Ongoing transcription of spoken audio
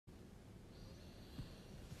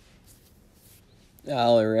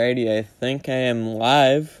Alrighty, I think I am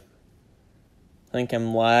live. I think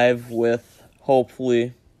I'm live with,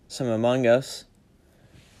 hopefully, some Among Us.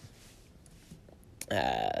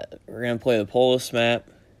 We're going to play the POLUS map.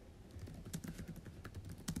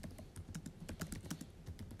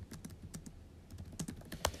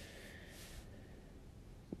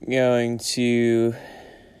 Going to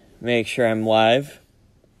make sure I'm live.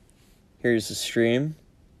 Here's the stream.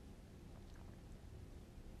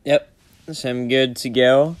 Yep, so I'm good to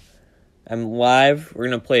go. I'm live. We're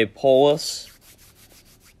going to play POLUS.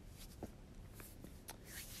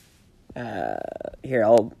 Here,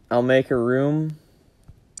 I'll make a room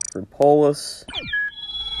for POLUS.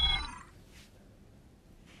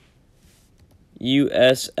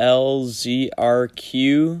 USLZRQ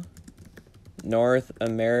North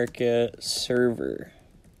America server.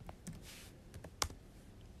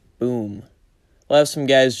 Boom. We'll have some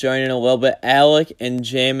guys join in a little bit. Alec and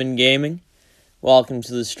Jamin Gaming, welcome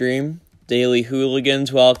to the stream. Daily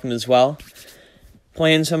Hooligans, welcome as well.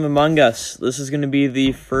 Playing some Among Us. This is going to be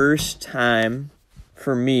the first time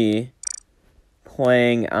for me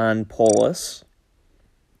playing on POLUS.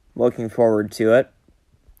 Looking forward to it.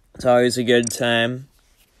 It's always a good time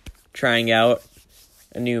trying out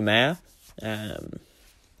a new map. I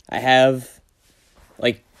have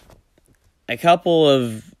like a couple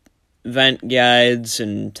of event guides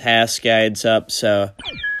and task guides up, so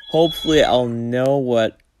hopefully I'll know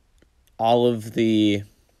what all of the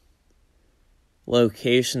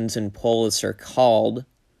locations in POLUS are called.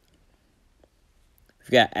 We've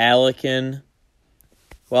got Alec in.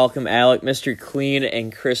 Welcome, Alec, Mr. Clean,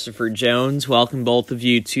 and Christopher Jones. Welcome, both of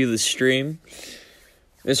you, to the stream.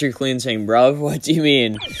 Mr. Clean saying, bruv, what do you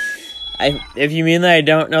mean? If you mean that I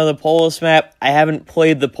don't know the POLUS map, I haven't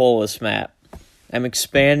played the POLUS map. I'm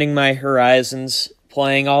expanding my horizons,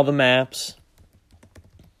 playing all the maps.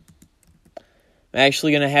 I'm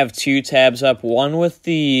actually going to have two tabs up, one with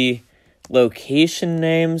the location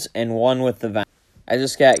names and one with the event. I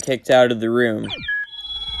just got kicked out of the room.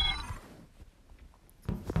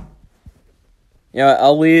 You know,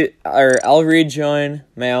 I'll rejoin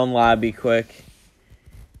my own lobby quick.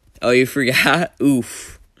 Oh, you forgot?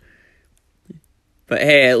 Oof. But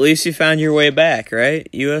hey, at least you found your way back, right?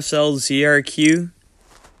 USLZRQ.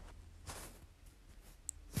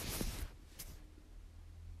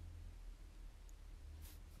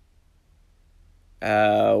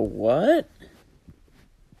 What?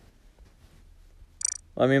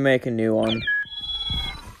 Let me make a new one.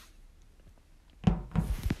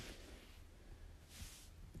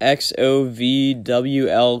 XOVWLQ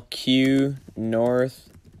North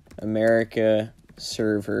America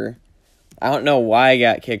server. I don't know why I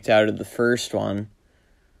got kicked out of the first one.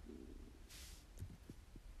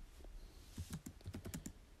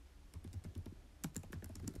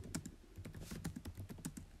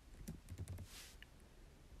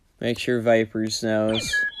 Make sure Vipers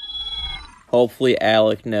knows. Hopefully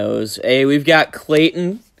Alec knows. Hey, we've got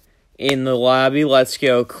Clayton in the lobby. Let's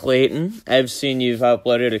go, Clayton. I've seen you've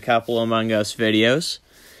uploaded a couple Among Us videos.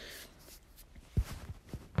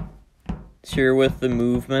 Here with the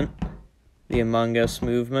movement. The Among Us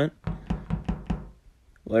movement.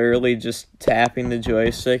 Literally just tapping the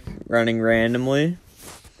joystick, running randomly.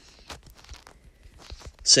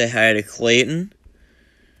 Say hi to Clayton.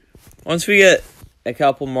 Once we get a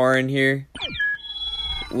couple more in here,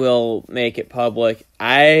 we'll make it public.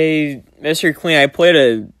 Mr. Clean, I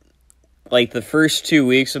played the first 2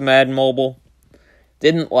 weeks of Madden Mobile.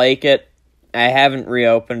 Didn't like it. I haven't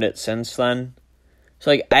reopened it since then.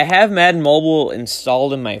 So, I have Madden Mobile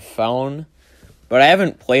installed in my phone, but I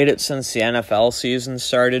haven't played it since the NFL season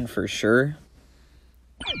started for sure.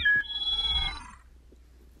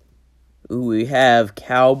 Ooh, we have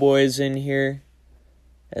Cowboys in here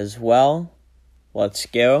as well. Let's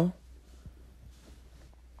go.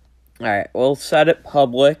 Alright, we'll set it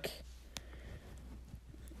public.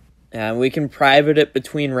 We can private it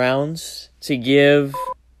between rounds to give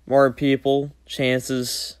more people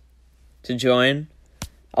chances to join.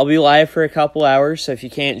 I'll be live for a couple hours, so if you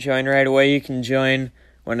can't join right away, you can join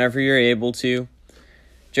whenever you're able to.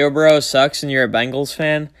 Joe Burrow sucks and you're a Bengals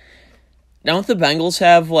fan. Don't the Bengals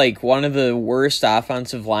have, one of the worst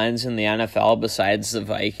offensive lines in the NFL besides the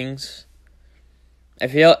Vikings?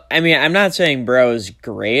 I'm not saying Burrow's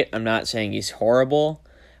great. I'm not saying he's horrible.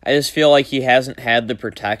 I just feel like he hasn't had the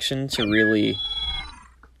protection to really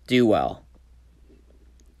do well.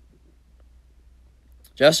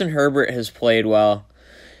 Justin Herbert has played well.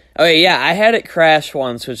 Okay, yeah, I had it crash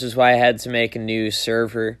once, which is why I had to make a new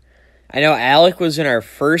server. I know Alec was in our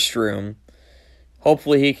first room.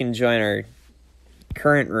 Hopefully he can join our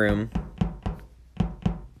current room.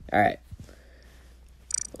 Alright.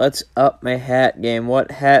 Let's up my hat game. What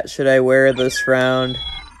hat should I wear this round?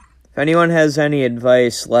 If anyone has any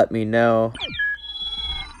advice, let me know.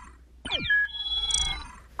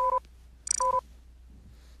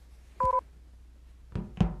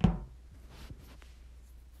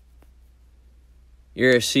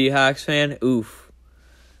 You're a Seahawks fan? Oof.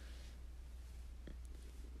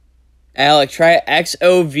 Alec, try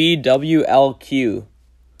XOVWLQ.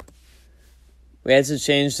 We had to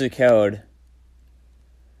change the code.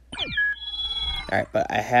 Alright, but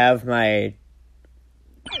I have my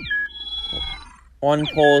one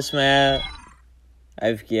POLUS map.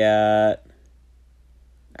 I've got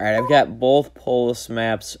both POLUS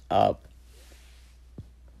maps up.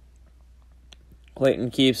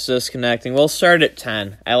 Clayton keeps disconnecting. We'll start at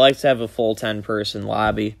 10. I like to have a full 10-person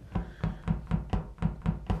lobby.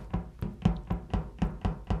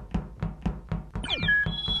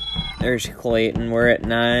 There's Clayton. We're at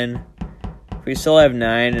 9. If we still have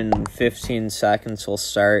 9 and 15 seconds, we'll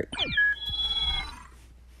start.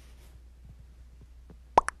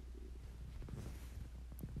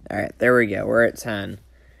 Alright, there we go. We're at 10.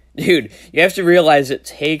 Dude, you have to realize it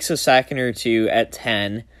takes a second or two at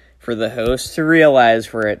 10 for the host to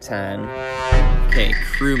realize we're at 10. Okay,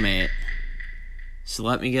 crewmate. So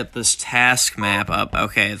let me get this task map up.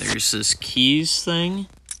 Okay, there's this keys thing.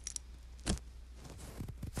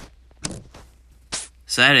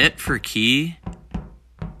 Is that it for key?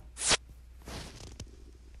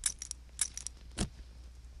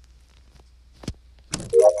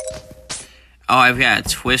 Oh, I've got to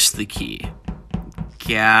twist the key.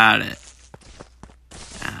 Got it.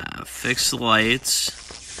 Fix the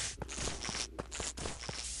lights.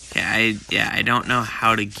 Okay, I don't know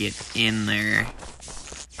how to get in there.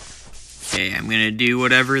 Okay, I'm gonna do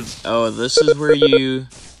whatever. Oh, this is where you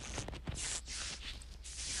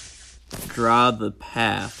draw the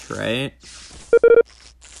path, right?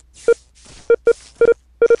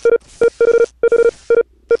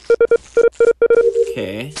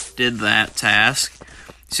 Okay, did that task.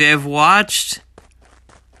 See, I've watched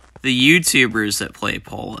the YouTubers that play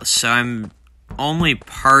POLUS, so I'm only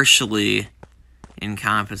partially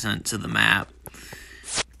incompetent to the map.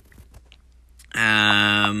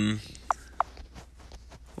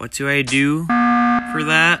 What do I do for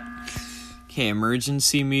that? Okay,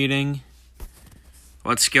 emergency meeting.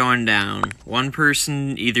 What's going down? One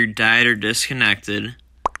person either died or disconnected.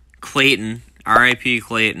 Clayton. R.I.P.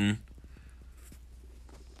 Clayton.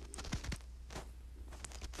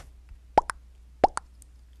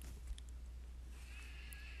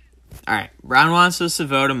 Alright, Brown wants us to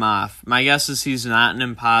vote him off. My guess is he's not an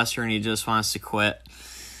imposter and he just wants to quit.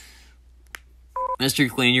 Mr.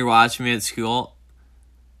 Clean, you're watching me at school.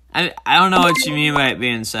 I don't know what you mean by it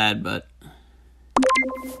being sad, but...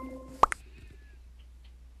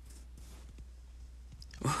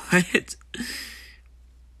 What?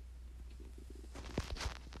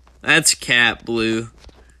 That's cat blue.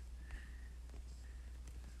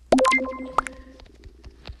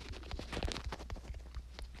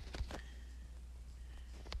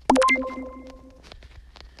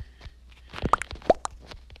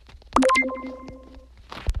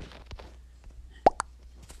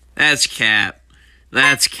 That's Cap.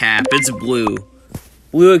 That's Cap. It's Blue.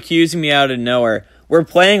 Blue accusing me out of nowhere. We're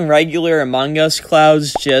playing regular Among Us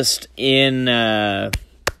clouds just in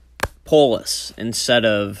POLUS instead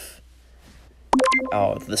of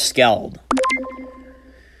the Skeld.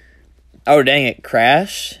 Oh, dang it.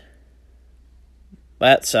 Crash?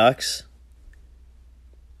 That sucks.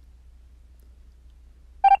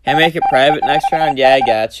 Can I make it private next round? Yeah, I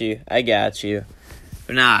got you.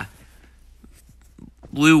 But nah.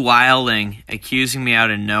 Blue wilding, accusing me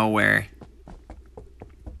out of nowhere.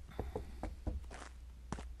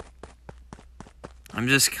 I'm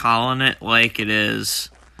just calling it like it is.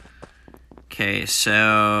 Okay,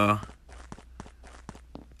 so...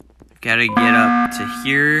 Gotta get up to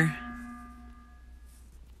here.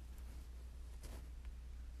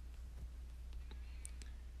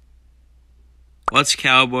 What's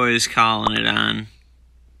Cowboys calling it on?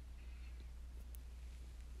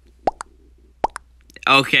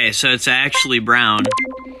 Okay, so it's actually brown.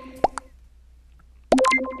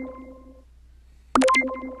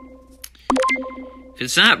 If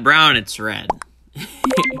it's not brown, it's red.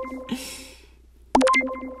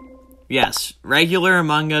 Yes, regular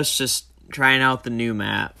Among Us, just trying out the new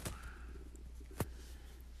map.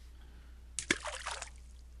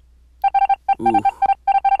 Ooh.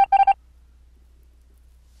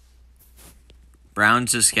 Brown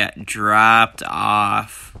just got dropped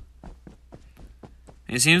off.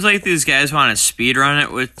 It seems like these guys want to speedrun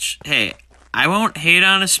it, which, hey, I won't hate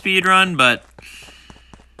on a speedrun, but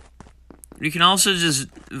You can also just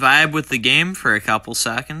vibe with the game for a couple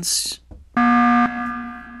seconds.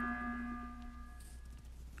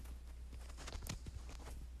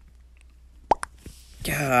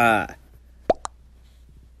 God.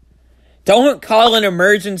 Don't call an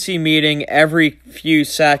emergency meeting every few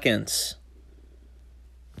seconds.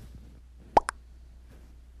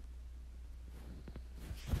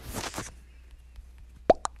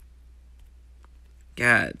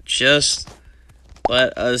 God, just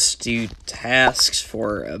let us do tasks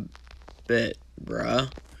for a bit,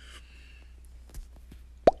 bruh.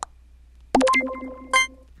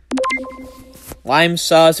 Lime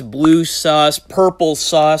sauce, blue sauce, purple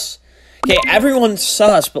sauce. Okay, everyone's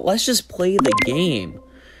sus, but let's just play the game.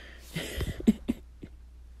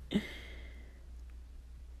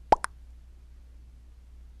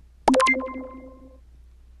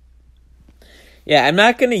 Yeah, I'm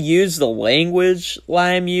not going to use the language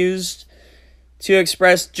Lime used to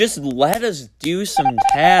express. Just let us do some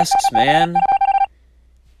tasks, man.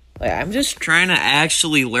 Like, I'm just trying to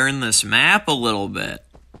actually learn this map a little bit.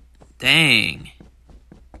 Dang.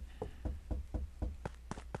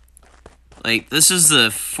 Like, this is the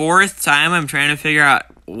 4th time I'm trying to figure out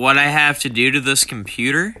what I have to do to this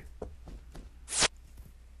computer.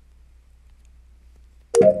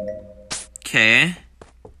 Okay.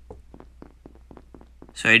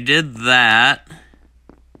 So I did that.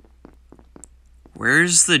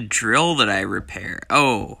 Where's the drill that I repair?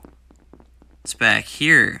 Oh, it's back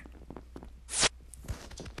here.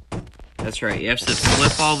 That's right, you have to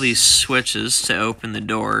flip all these switches to open the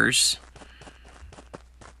doors.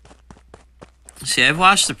 See, I've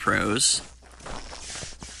watched the pros.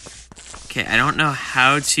 Okay, I don't know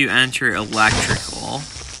how to enter electrical.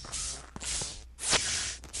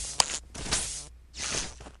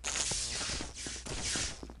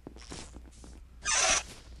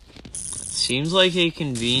 Seems like a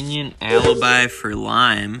convenient alibi for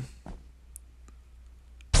Lime.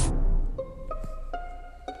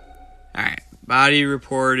 Alright, body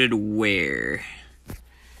reported where?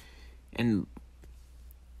 And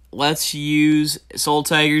let's use Soul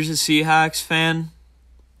Tiger's a Seahawks fan.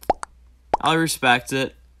 I'll respect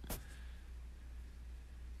it.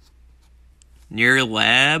 Near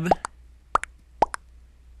lab.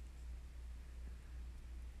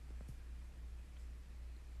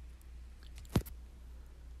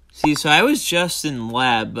 See, so I was just in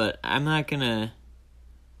lab, but I'm not gonna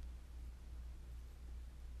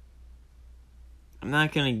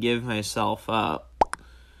give myself up.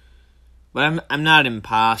 But I'm not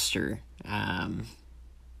imposter. I'm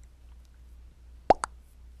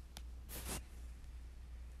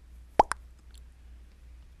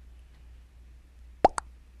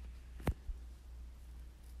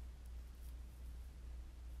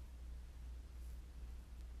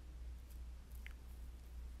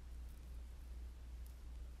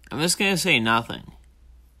just gonna say nothing.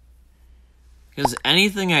 Because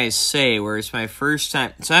anything I say where it's my first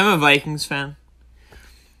time... So I'm a Vikings fan.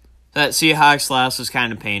 That Seahawks loss was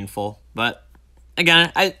kind of painful. But,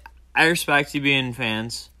 again, I respect you being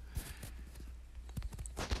fans.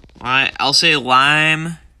 I'll say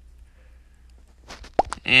Lime.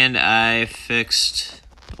 And I fixed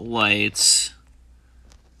lights.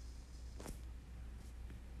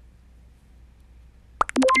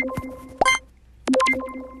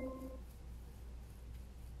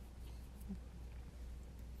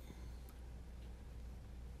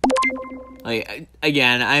 Like,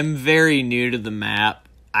 again, I'm very new to the map.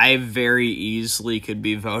 I very easily could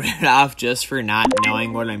be voted off just for not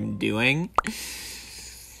knowing what I'm doing.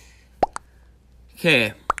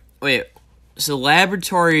 Okay, wait. So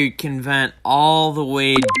laboratory can vent all the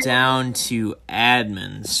way down to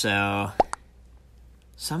admin, so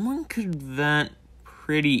someone could vent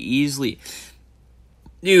pretty easily.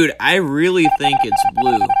 Dude, I really think it's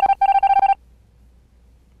blue.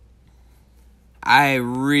 I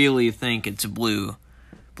really think it's blue.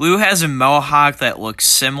 Blue has a mohawk that looks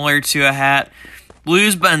similar to a hat.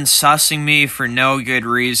 Blue's been sussing me for no good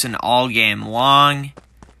reason all game long.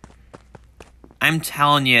 I'm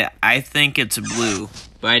telling you, I think it's blue,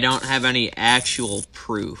 but I don't have any actual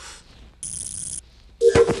proof.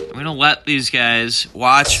 I'm gonna let these guys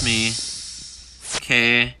watch me.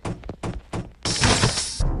 Okay.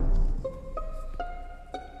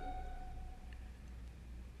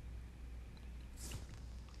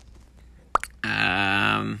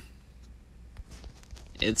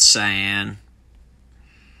 It's cyan.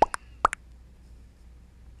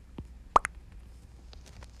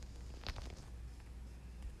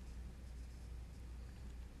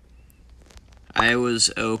 I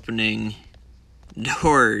was opening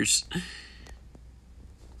doors.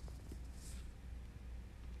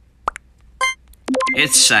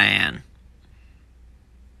 It's cyan.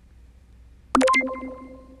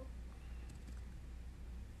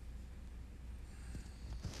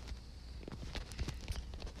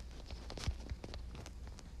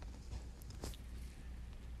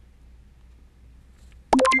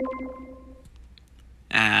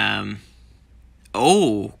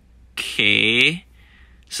 Okay.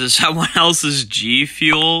 So someone else's G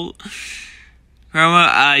Fuel.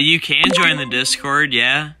 You can join the Discord,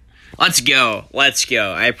 yeah. Let's go. Let's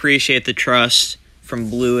go. I appreciate the trust from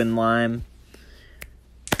Blue and Lime.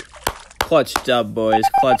 Clutch dub, boys.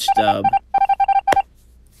 Clutch dub.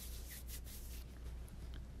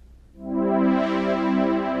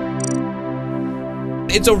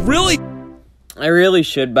 It's a really... I really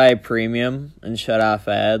should buy premium and shut off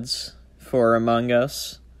ads for Among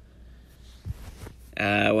Us.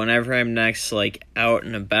 Whenever I'm next, like, out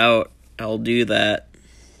and about, I'll do that.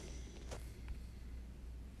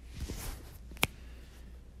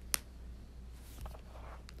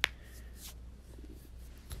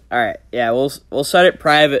 Alright, yeah, we'll set it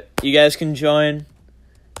private. You guys can join.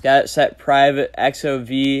 Got it set private,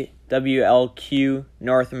 XOV, WLQ,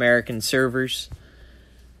 North American servers.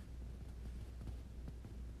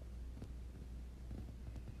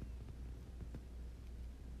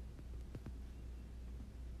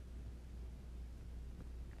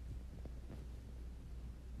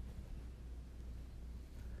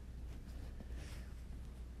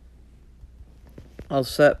 I'll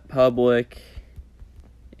set public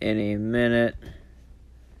in a minute.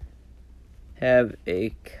 Have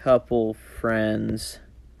a couple friends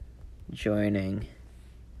joining.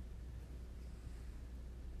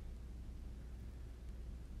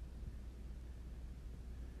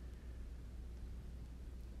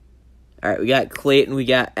 Alright, we got Clayton, we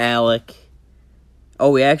got Alec.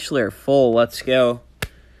 Oh, we actually are full. Let's go.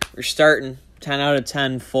 We're starting 10 out of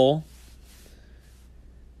 10 full.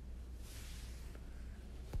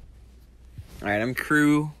 Alright, I'm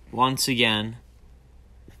crew once again.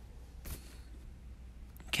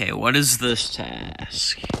 Okay, what is this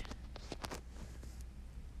task?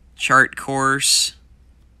 Chart course.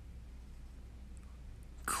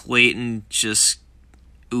 Clayton just...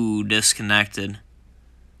 Ooh, disconnected.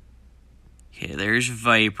 Okay, there's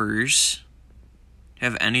Vipers. Do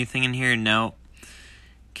you have anything in here? No.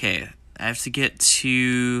 Okay, I have to get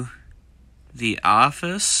to the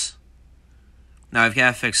office. No, I've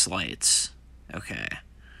got to fix lights. Okay.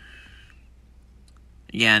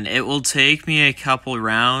 Again, it will take me a couple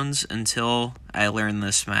rounds until I learn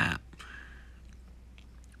this map.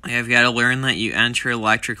 I've got to learn that you enter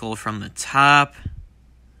electrical from the top.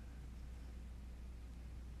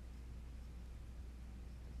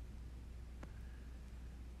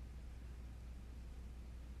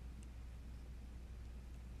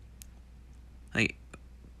 Like...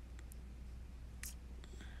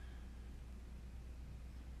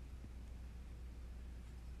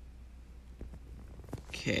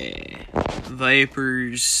 Okay,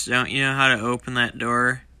 Vipers, don't you know how to open that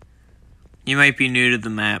door? You might be new to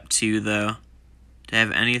the map too, though. Do I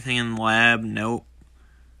have anything in the lab? Nope.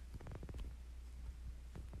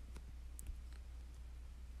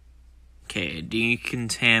 Okay,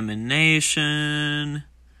 decontamination.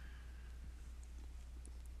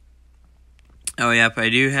 Oh, yep, I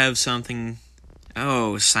do have something.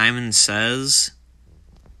 Oh, Simon Says.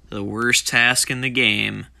 The worst task in the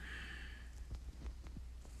game.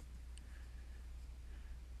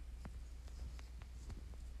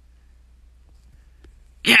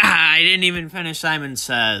 Yeah, I didn't even finish Simon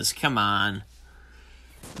Says. Come on.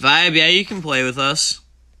 Vibe, yeah, you can play with us.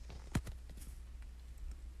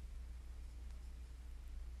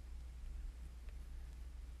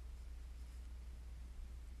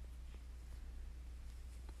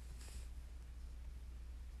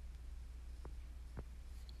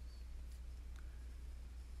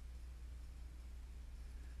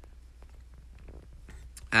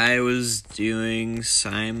 I was doing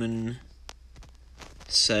Simon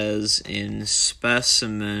Says in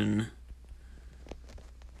specimen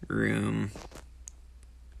room.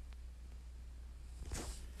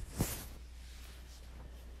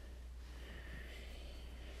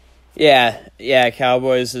 Yeah,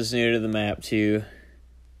 Cowboys is new to the map too.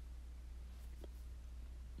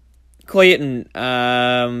 Clayton,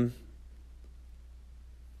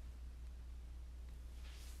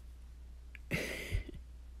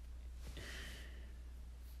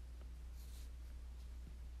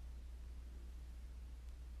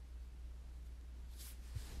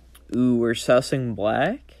 ooh, we're sussing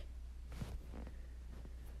black?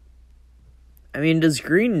 I mean, does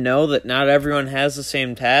Green know that not everyone has the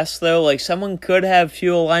same task, though? Like, someone could have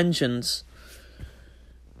fuel engines.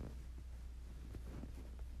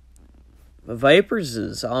 Vipers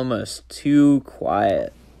is almost too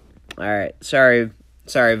quiet. Alright, sorry,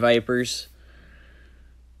 Vipers.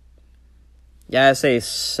 Gotta say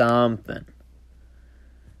something.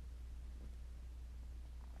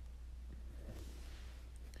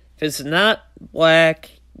 If it's not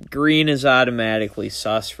black, green is automatically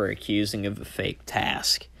sus for accusing of a fake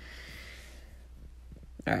task.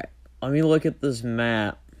 Alright, let me look at this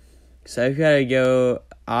map. Because I've got to go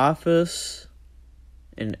office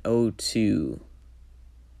and O2.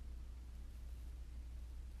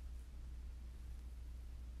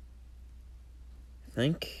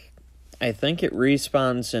 I think it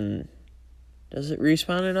respawns in... Does it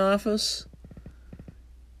respawn in office?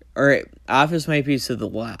 Or office might be to the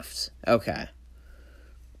left. Okay.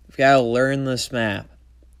 We've got to learn this map.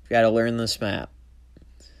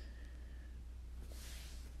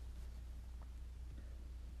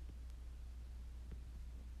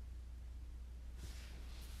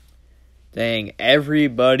 Dang,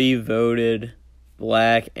 everybody voted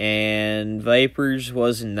black, and Vipers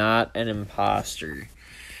was not an imposter.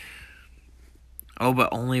 Oh, but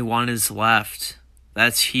only one is left.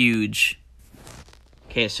 That's huge.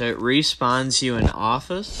 Okay, so it respawns you in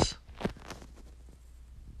office.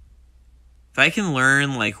 If I can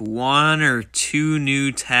learn like 1 or 2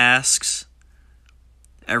 new tasks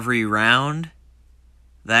every round,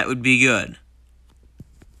 that would be good.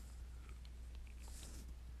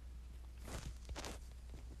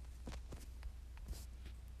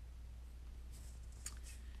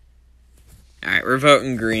 Alright, we're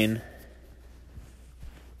voting green.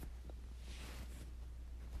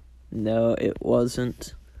 No, it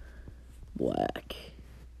wasn't black.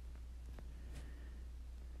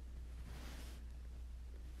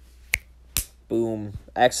 Boom.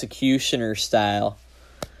 Executioner style.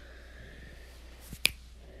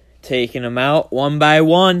 Taking them out one by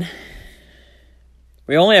one.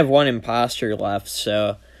 We only have 1 imposter left,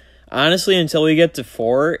 so honestly, until we get to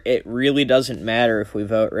 4, it really doesn't matter if we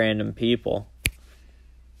vote random people.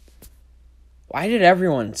 Why did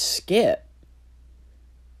everyone skip?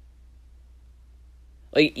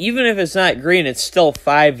 Like, even if it's not green, it's still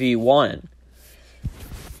 5v1.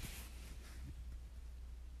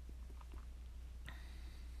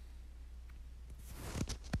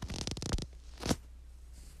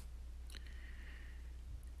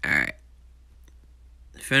 Alright.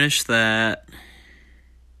 Finish that.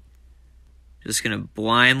 Just gonna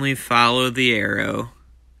blindly follow the arrow.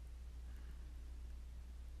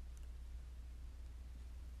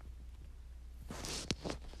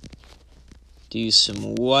 Do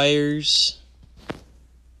some wires.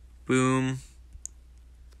 Boom.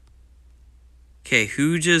 Okay,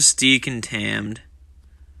 who just decontamined?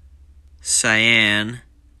 Cyan.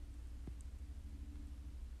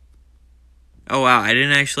 Oh wow, I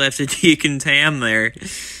didn't actually have to decontam there.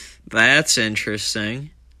 That's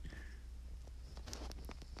interesting.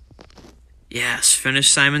 Yes, finish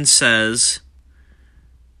Simon Says.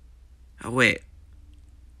 Oh wait.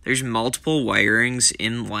 There's multiple wirings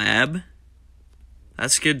in lab?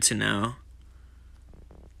 That's good to know.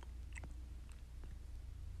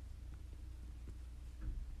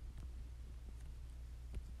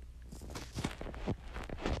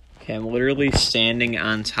 Okay, I'm literally standing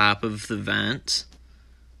on top of the vent,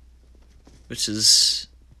 which is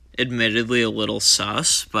admittedly a little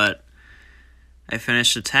sus, but I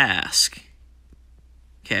finished the task.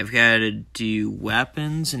 Okay, I've got to do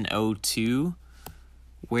weapons and O2.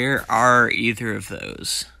 Where are either of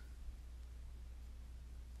those?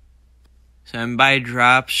 So I'm by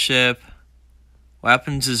dropship.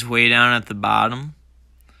 Weapons is way down at the bottom.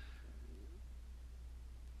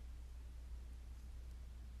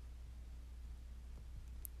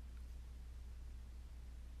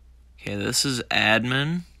 Okay, this is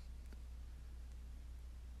admin.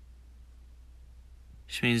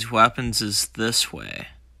 Which means weapons is this way.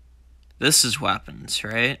 This is weapons,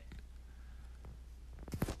 right?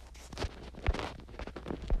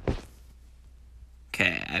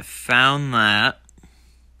 Okay, I found that.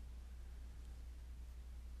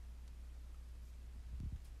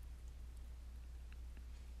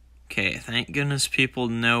 Okay, thank goodness people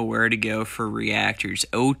know where to go for reactors.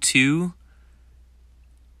 O2.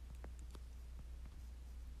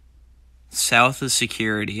 South of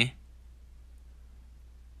security.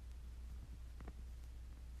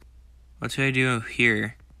 What do I do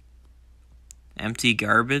here? Empty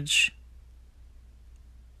garbage?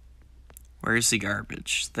 Where's the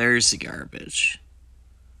garbage? There's the garbage.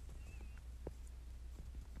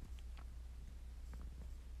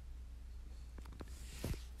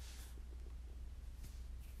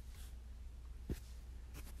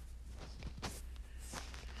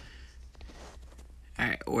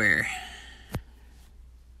 Alright, where?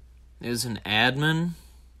 is an admin.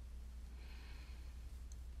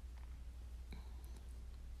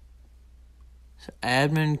 So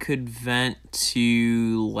admin could vent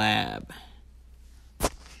to lab.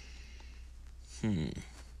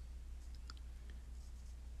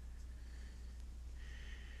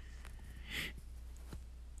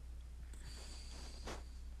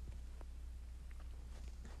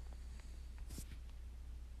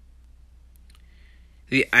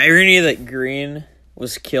 The irony that Green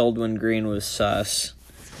was killed when Green was sus.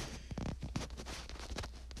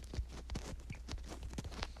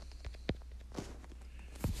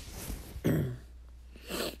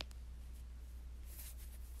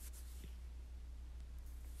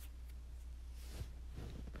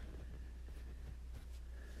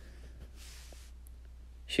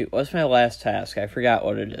 Shoot, what's my last task? I forgot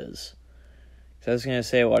what it is. I was going to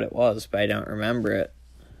say what it was, but I don't remember it.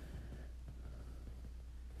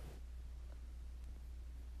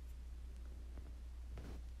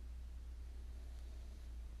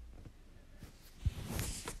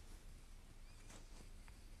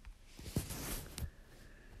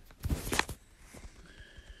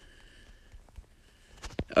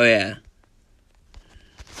 Oh, yeah.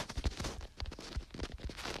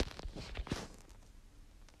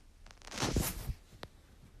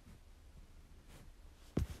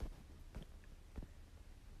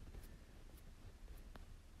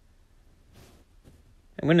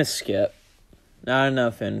 I'm going to skip. Not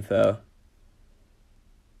enough info.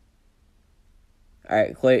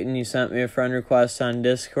 Alright, Clayton, you sent me a friend request on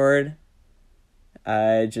Discord.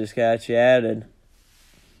 I just got you added.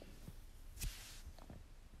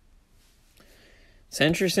 It's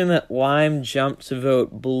interesting that Lime jumped to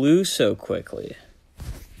vote blue so quickly.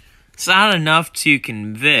 It's not enough to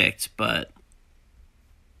convict, but...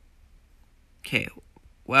 Okay,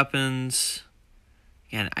 weapons.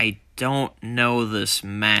 Again, I don't know this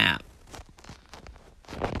map.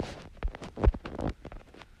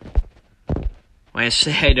 When I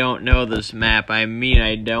say I don't know this map, I mean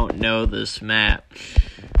I don't know this map.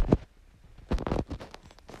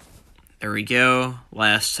 There we go.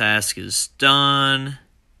 Last task is done.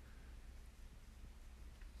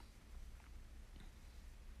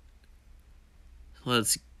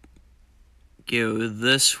 Let's go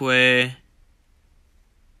this way.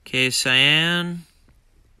 Okay, Cyan.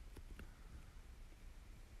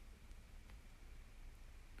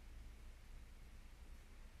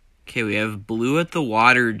 Okay, we have blue at the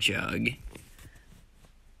water jug.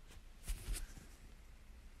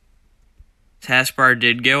 Taskbar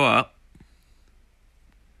did go up.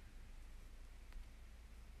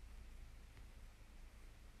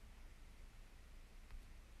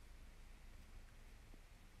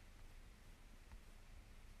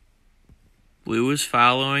 Blue is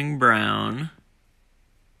following brown.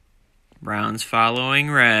 Brown's following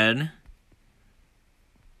red.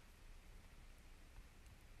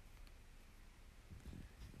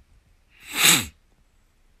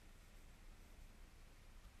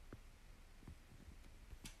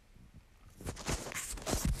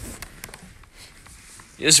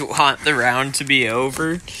 You just want the round to be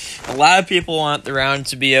over. A lot of people want the round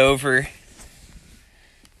to be over.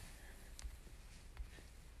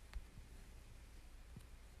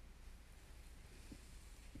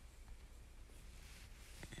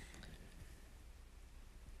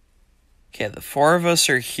 Okay, the four of us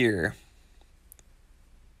are here.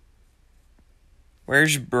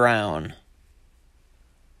 Where's Brown?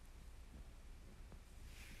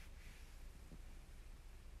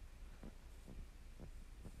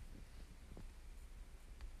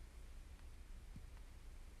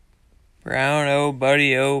 Brown, oh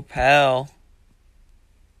buddy, oh pal.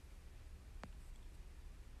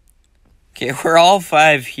 Okay, we're all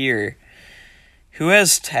five here. Who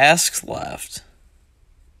has tasks left?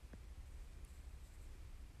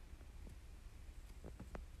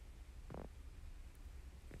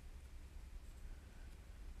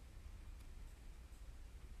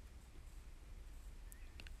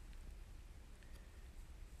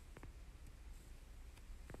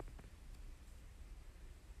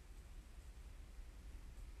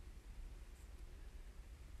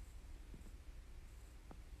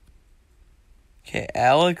 Okay,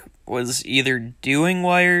 Alec was either doing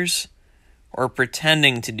wires or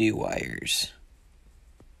pretending to do wires.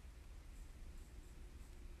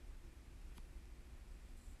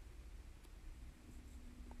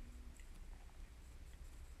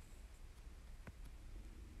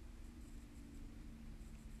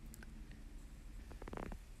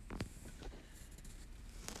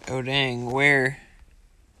 Oh dang, where?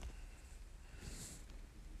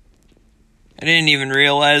 I didn't even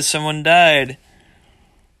realize someone died.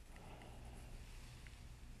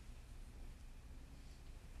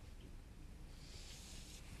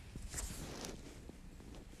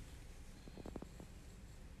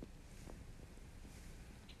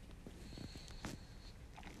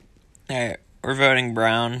 Alright, we're voting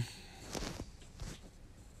brown.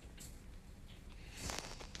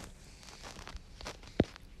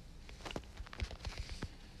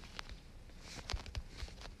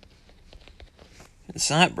 It's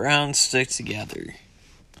not brown, stick together.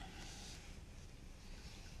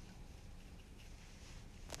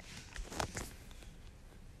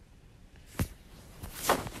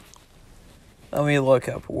 Let me look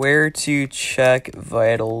up where to check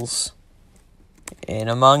vitals in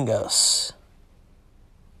Among Us.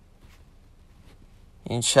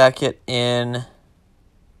 You can check it in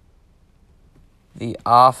the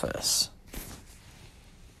office.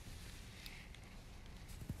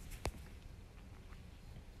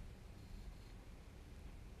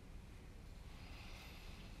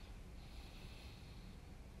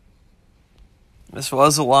 This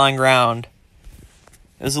was a long round.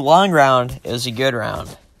 It was a long round. It was a good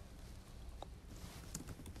round.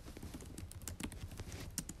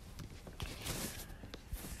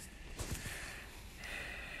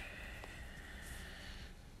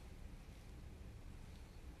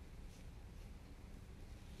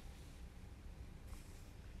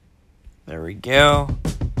 There we go.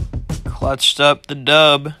 Clutched up the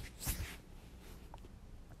dub.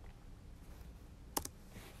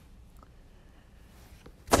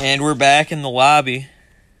 And we're back in the lobby.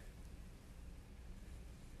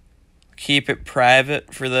 Keep it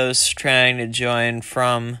private for those trying to join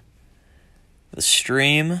from the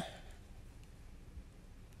stream.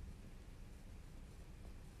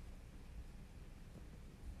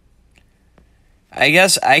 I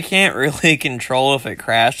guess I can't really control if it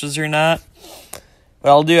crashes or not, but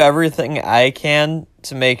I'll do everything I can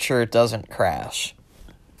to make sure it doesn't crash.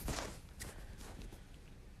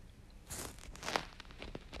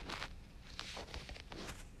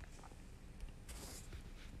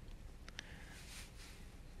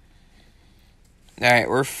 Alright,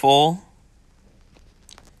 we're full.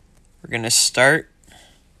 We're going to start.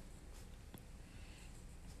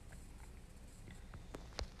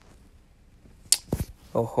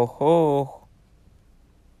 Oh ho ho.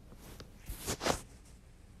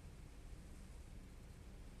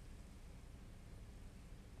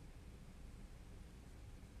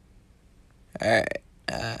 Alright.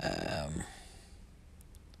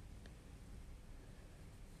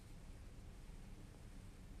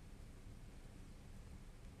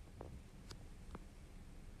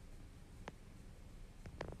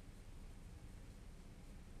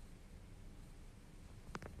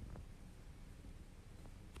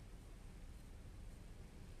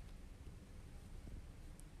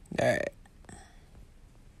 Alright.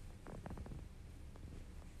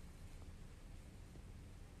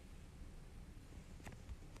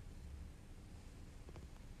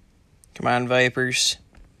 Come on, Vipers.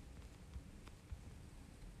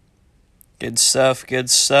 Good stuff,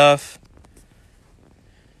 good stuff.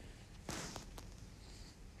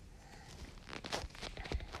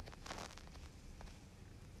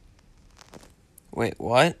 Wait,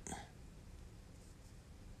 what?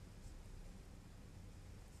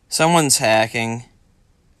 Someone's hacking.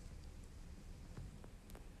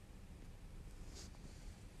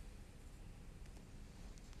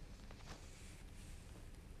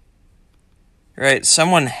 Right,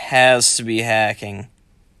 someone has to be hacking.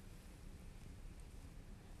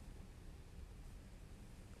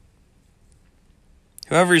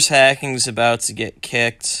 Whoever's hacking's about to get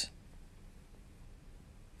kicked.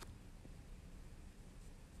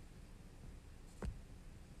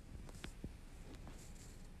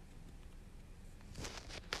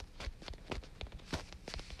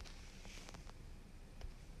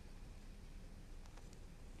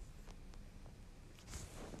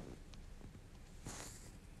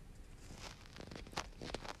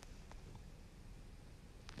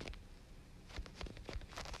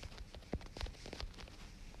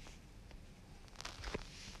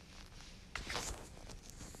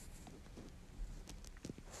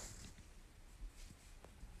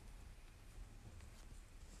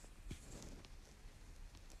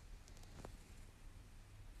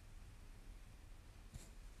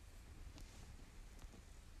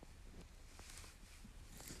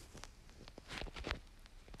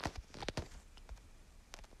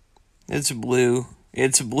 It's blue.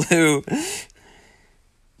 It's blue.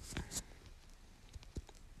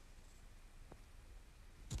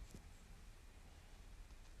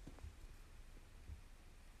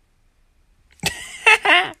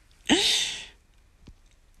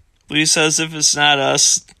 Blue says if it's not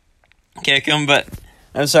us, kick him, but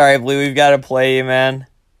I'm sorry, Blue, we've got to play you, man.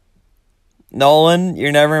 Nolan,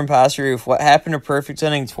 you're never imposter roof. What happened to Perfect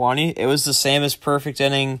Inning 20? It was the same as Perfect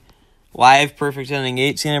Inning live perfect ending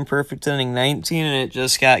 18 and perfect ending 19, and it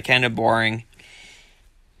just got kind of boring.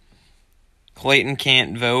 Clayton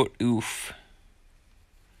can't vote. Oof.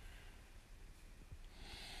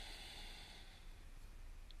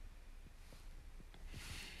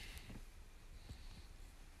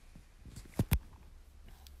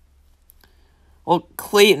 Well,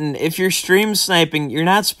 Clayton, if you're stream sniping, you're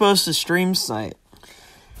not supposed to stream snipe.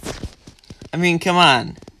 I mean, come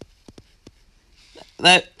on.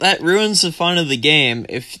 That ruins the fun of the game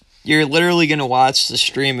if you're literally going to watch the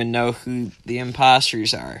stream and know who the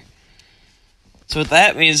imposters are. So what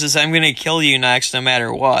that means is I'm going to kill you next no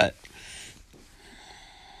matter what.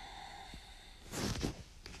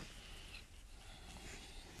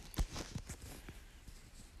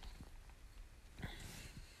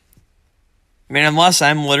 I mean, unless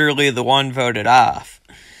I'm literally the one voted off.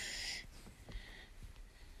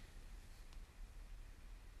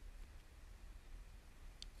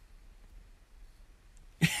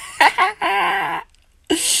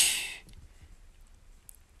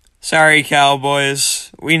 Sorry,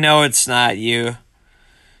 Cowboys. We know it's not you.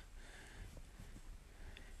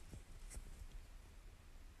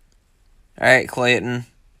 Alright, Clayton.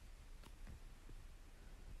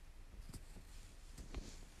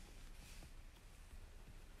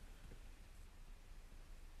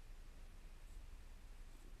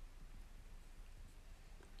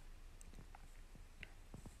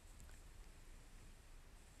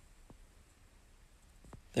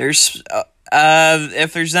 There's,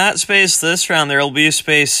 if there's not space this round, there'll be a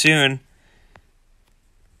space soon.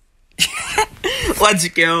 Let's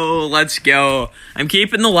go, let's go. I'm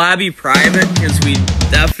keeping the lobby private because we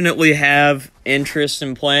definitely have interest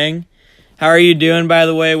in playing. How are you doing, by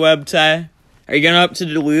the way, WebTie? Are you going up to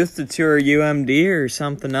Duluth to tour UMD or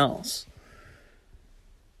something else?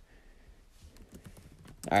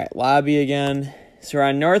 Alright, lobby again. So we're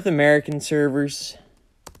on North American servers.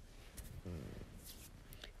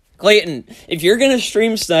 Clayton, if you're going to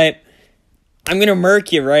stream snipe, I'm going to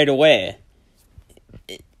murk you right away.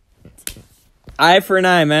 Eye for an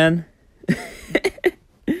eye, man.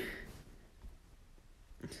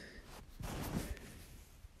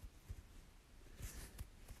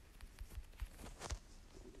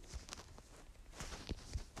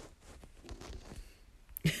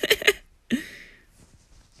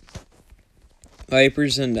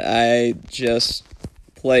 Vipers and I just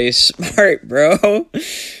play smart, bro.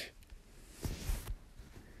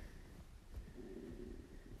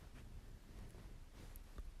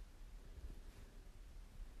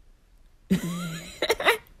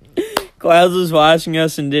 Clouds was watching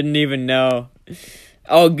us and didn't even know.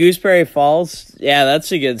 Oh, Gooseberry Falls? Yeah,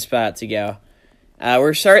 that's a good spot to go.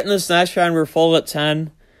 We're starting this next round. We're full at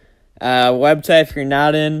 10. WebTie, if you're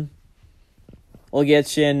not in, we'll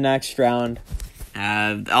get you in next round.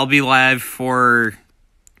 I'll be live for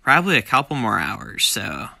probably a couple more hours,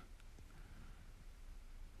 so...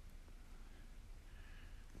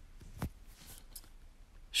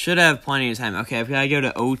 Should have plenty of time. Okay, I've got to go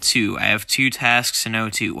to O2. I have 2 tasks in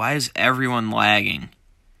O2. Why is everyone lagging?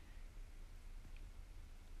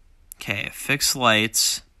 Okay, fix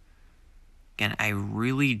lights. Again, I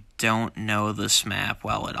really don't know this map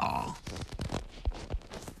well at all.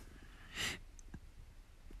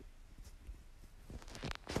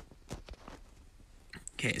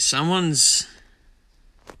 Okay, someone's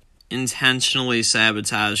intentionally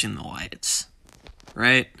sabotaging the lights,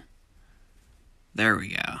 right? There we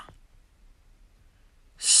go.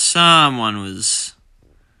 Someone was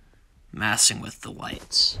messing with the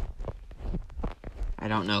lights. I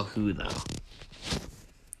don't know who, though.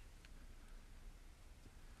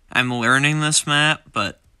 I'm learning this map,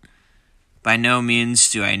 but by no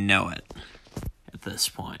means do I know it at this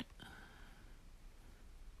point.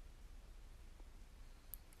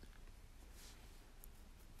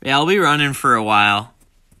 Yeah, I'll be running for a while.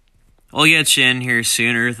 We'll get you in here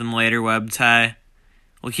sooner than later, WebTie.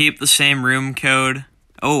 We'll keep the same room code.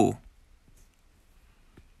 Oh.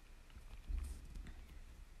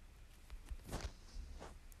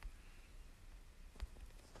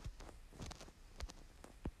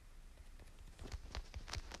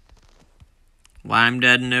 Well, I'm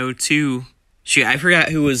dead in O2. Shoot, I forgot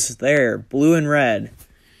who was there. Blue and red.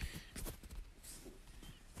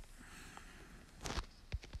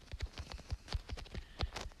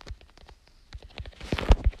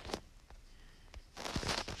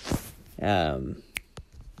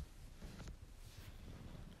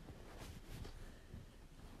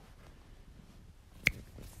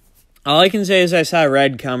 All I can say is I saw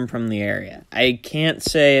red come from the area. I can't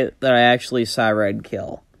say that I actually saw red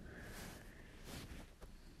kill.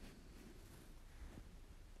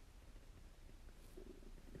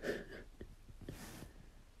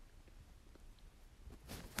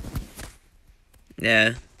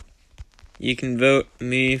 Yeah. You can vote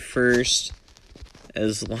me first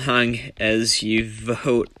as long as you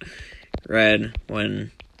vote red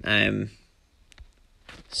when I'm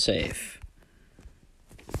safe.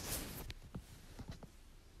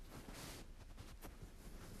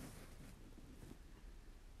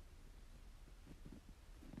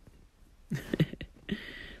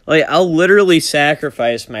 Like, I'll literally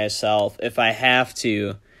sacrifice myself if I have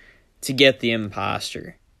to get the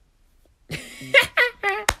imposter.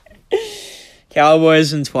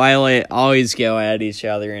 Cowboys and Twilight always go at each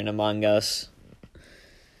other in Among Us.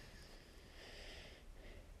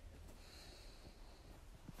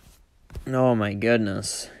 Oh my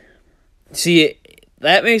goodness. See,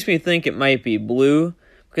 that makes me think it might be Blue,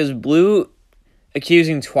 because Blue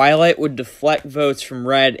accusing Twilight would deflect votes from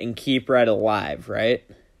Red and keep Red alive, right?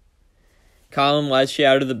 Colin lets you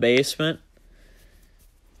out of the basement.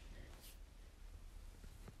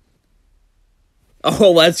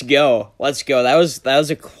 Oh, let's go. Let's go. That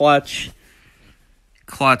was a clutch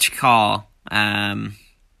call.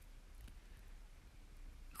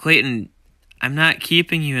 Clayton, I'm not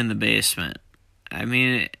keeping you in the basement. I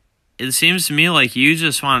mean, it seems to me like you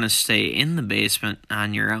just want to stay in the basement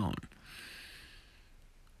on your own.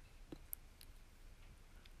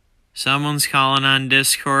 Someone's calling on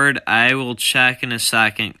Discord. I will check in a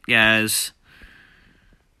second, guys.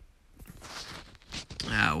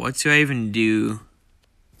 What do I even do?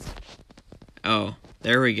 Oh,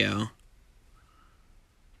 there we go.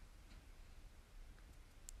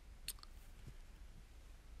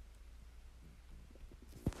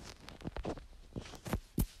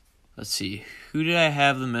 Let's see. Who did I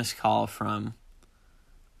have the missed call from?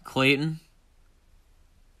 Clayton?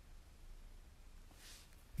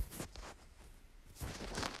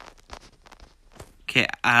 Okay,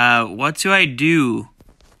 what do I do?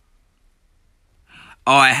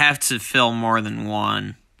 Oh, I have to fill more than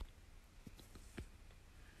one.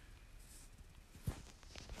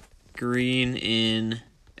 Green in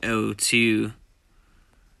O2.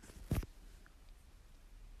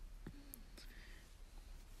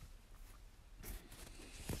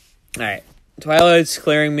 Alright. Twilight's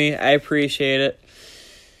clearing me. I appreciate it.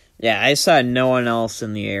 Yeah, I saw no one else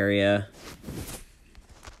in the area.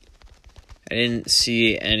 I didn't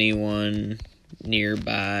see anyone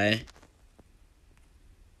nearby.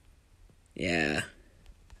 Yeah.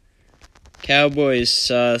 Cowboys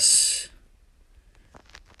sus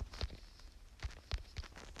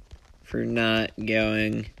for not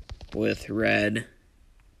going with Red.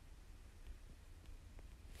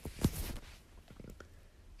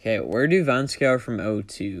 Okay, where do vents go from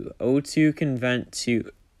O2? O2 can vent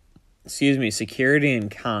to, security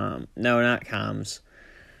and comm. No, not comms.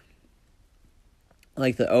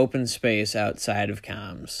 Like the open space outside of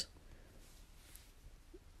comms.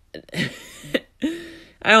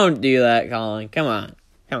 I don't do that, Colin. Come on.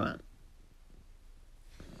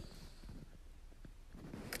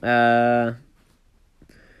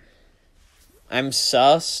 I'm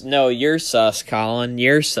sus? No, you're sus, Colin.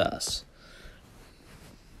 You're sus.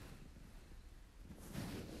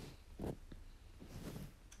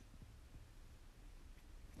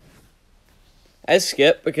 I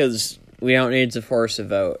skip because we don't need to force a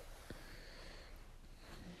vote.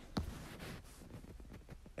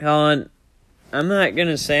 Colin, I'm not going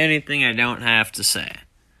to say anything I don't have to say.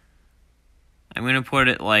 I'm going to put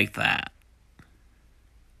it like that.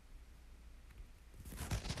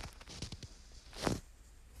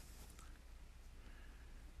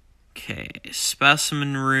 Okay,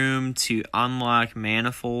 specimen room to unlock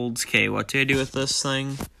manifolds. Okay, what do I do with this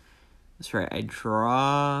thing? That's right, I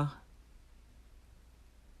draw.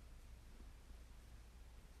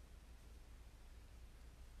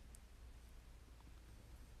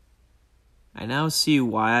 I now see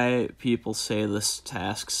why people say this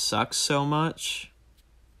task sucks so much.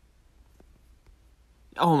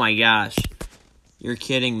 Oh my gosh. You're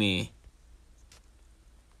kidding me.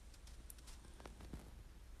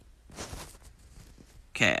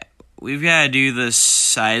 Okay, we've got to do this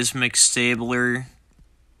seismic stabler.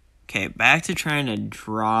 Okay, back to trying to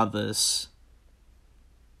draw this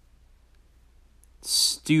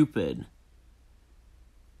stupid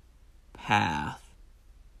path.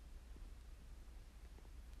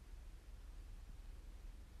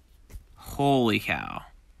 Holy cow.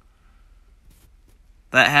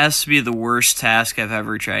 That has to be the worst task I've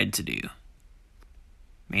ever tried to do.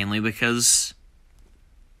 Mainly because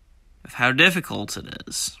of how difficult it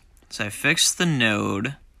is. So I fixed the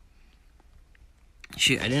node.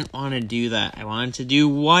 Shoot, I didn't want to do that. I wanted to do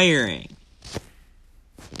wiring.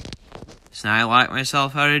 So now I locked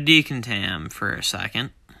myself out of decontam for a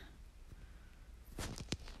second.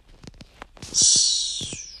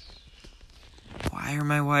 Why are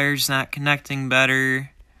my wires not connecting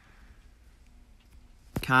better?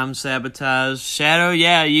 Comm sabotage. Shadow,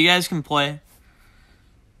 yeah, you guys can play.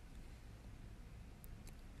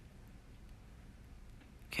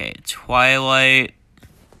 Okay, Twilight.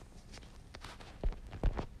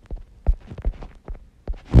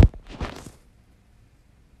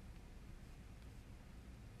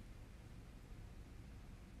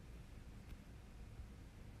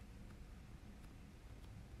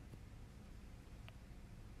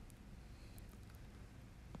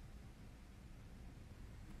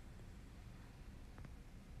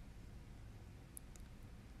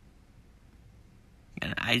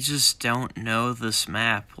 And I just don't know this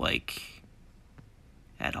map, like,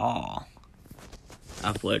 at all.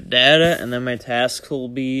 Upload data, and then my tasks will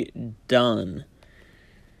be done.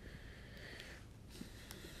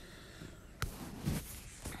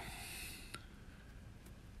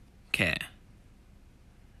 Okay.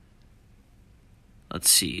 Let's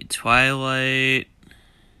see. Twilight.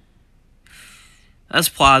 That's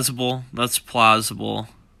plausible. That's plausible.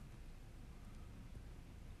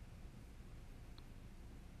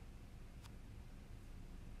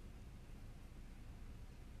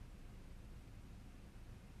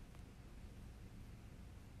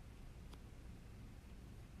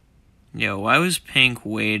 Yo, why was Pink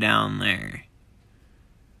way down there?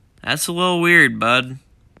 That's a little weird, bud.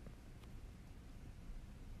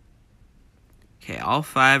 Okay, all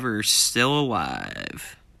 5 are still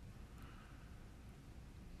alive.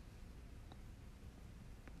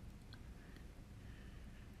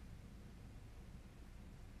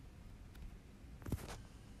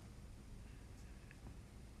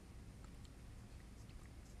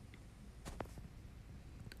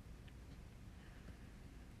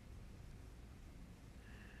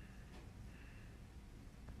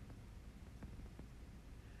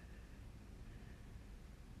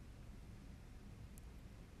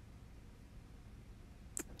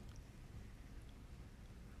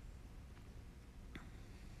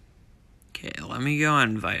 Okay, let me go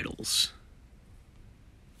on vitals.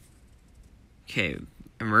 Okay,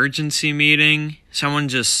 emergency meeting. Someone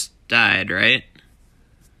just died, right?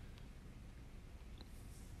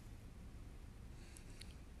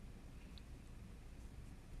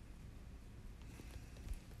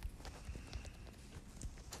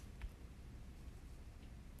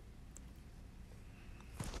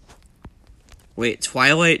 Wait,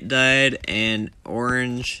 Twilight died and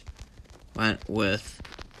Orange went with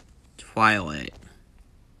Twilight.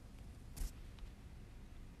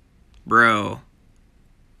 Bro,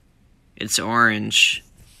 it's Orange.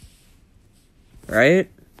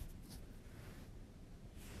 Right?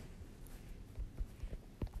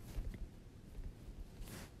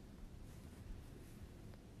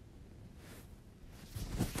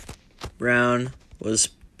 Brown was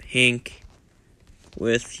Pink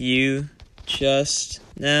with you just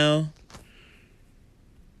now.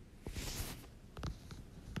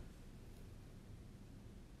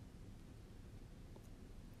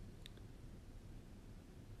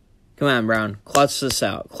 Come on, Brown. Clutch this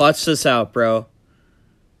out. Clutch this out, bro.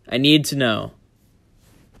 I need to know.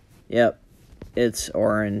 Yep. It's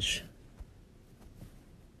Orange.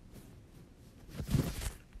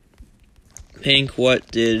 Pink, what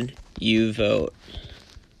did you vote?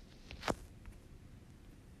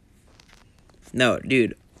 No,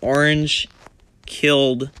 dude. Orange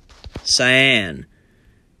killed Cyan.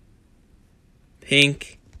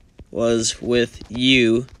 Pink was with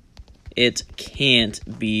you. It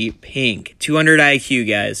can't be Pink. 200 IQ,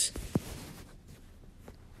 guys.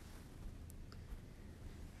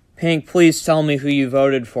 Pink, please tell me who you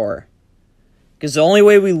voted for. Because the only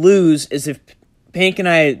way we lose is if Pink and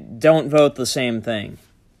I don't vote the same thing.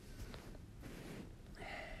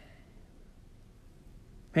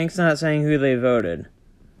 Pink's not saying who they voted.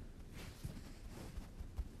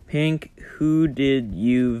 Pink, who did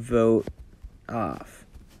you vote off?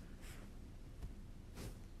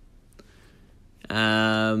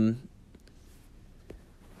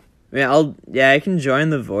 I can join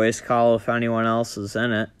the voice call if anyone else is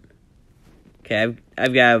in it. Okay,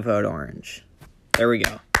 I've got to vote Orange. There we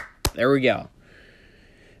go. There we go.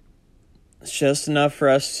 It's just enough for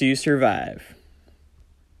us to survive.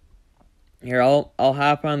 Here, I'll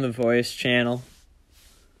hop on the voice channel.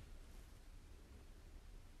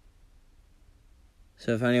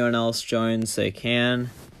 So if anyone else joins, they can.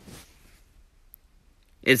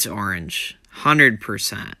 It's Orange.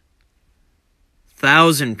 100%.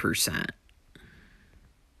 1,000%.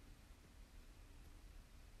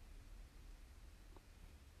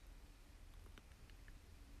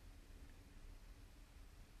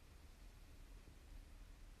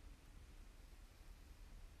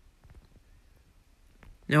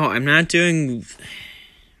 No, I'm not doing...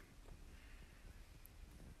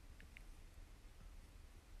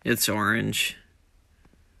 It's orange.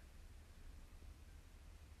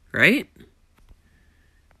 Right?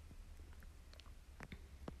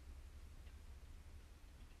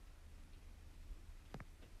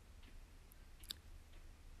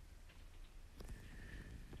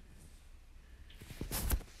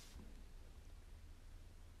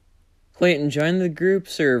 Clayton, join the group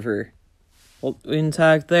server. Well, we can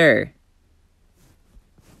talk there.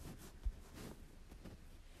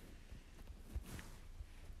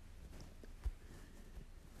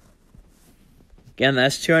 Again,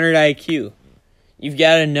 that's 200 IQ. You've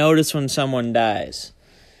got to notice when someone dies.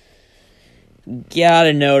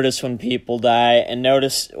 Gotta notice when people die, and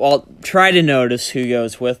try to notice who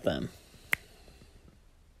goes with them.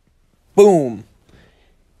 Boom!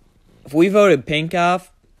 If we voted Pink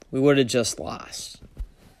off, we would have just lost.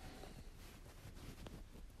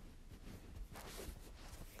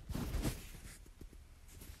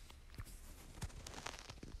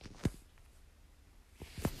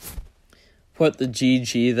 Put the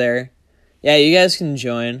GG there. Yeah, you guys can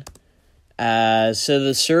join. So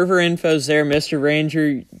the server info's there. Mr.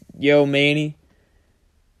 Ranger, Yo Manny,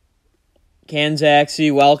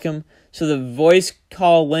 Kanzaxi, welcome. So the voice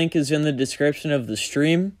call link is in the description of the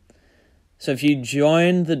stream. So if you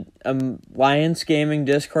join the Alliance Gaming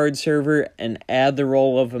Discord server and add the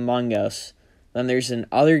role of Among Us, then there's an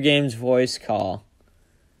Other Games voice call.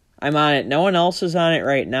 I'm on it. No one else is on it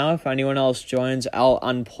right now. If anyone else joins, I'll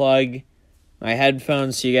unplug my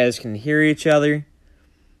headphones so you guys can hear each other.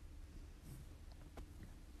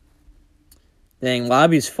 Dang,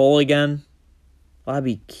 lobby's full again.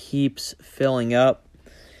 Lobby keeps filling up.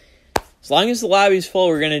 As long as the lobby's full,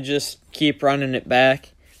 we're going to just keep running it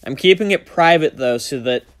back. I'm keeping it private, though, so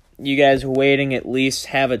that you guys waiting at least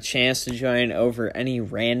have a chance to join over any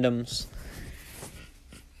randoms.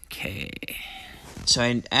 Okay. So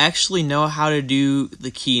I actually know how to do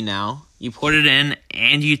the key now. You put it in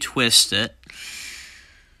and you twist it.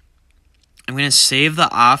 I'm going to save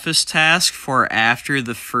the office task for after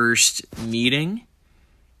the first meeting.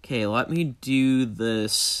 Okay, let me do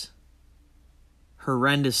this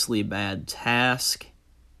horrendously bad task.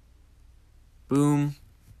 Boom.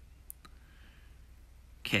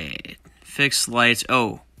 Okay, fix lights.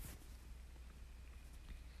 Oh.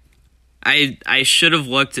 I should have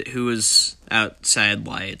looked at who was outside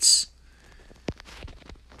lights.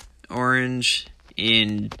 Orange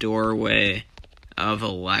in doorway of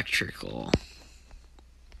electrical.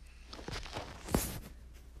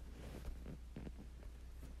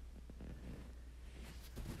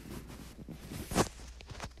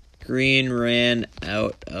 Green ran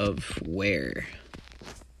out of where?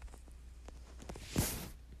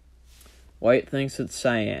 White thinks it's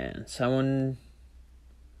cyan. Someone...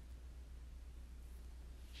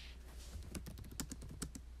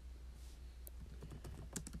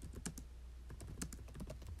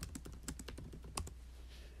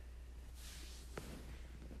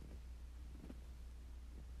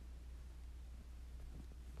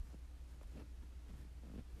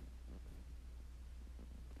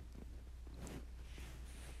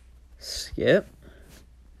 Skip?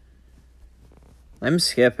 I'm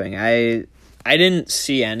skipping. I didn't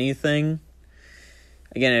see anything.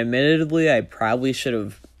 Again, admittedly, I probably should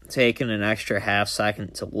have taken an extra half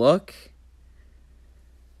second to look.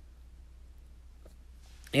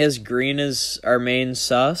 As green is our main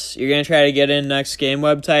sus. You're going to try to get in next game,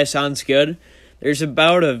 Webtie. Sounds good. There's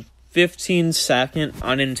about a 15-second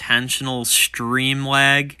unintentional stream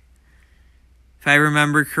lag, if I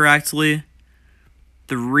remember correctly.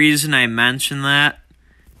 The reason I mention that,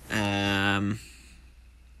 okay,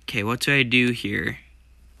 what do I do here?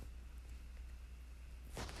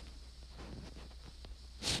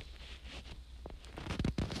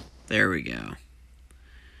 There we go.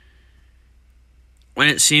 When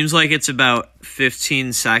it seems like it's about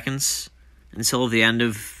 15 seconds until the end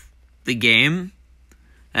of the game,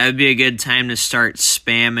 that would be a good time to start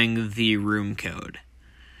spamming the room code.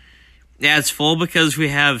 Yeah, it's full because we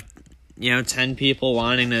have 10 people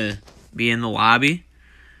wanting to be in the lobby.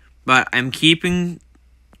 But I'm keeping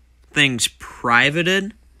things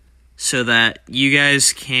privated so that you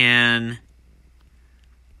guys can...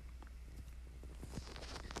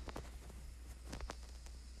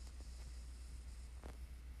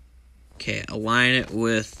 Okay, align it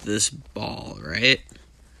with this ball, right?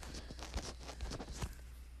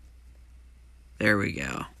 There we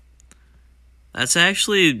go. That's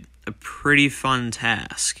actually a pretty fun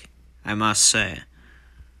task, I must say.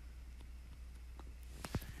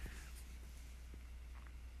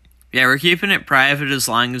 Yeah, we're keeping it private as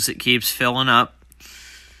long as it keeps filling up.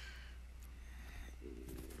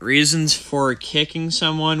 reasons for kicking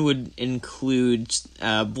someone would include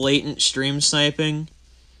blatant stream sniping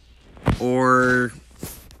or...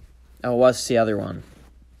 Oh, what's the other one?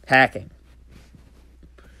 Hacking.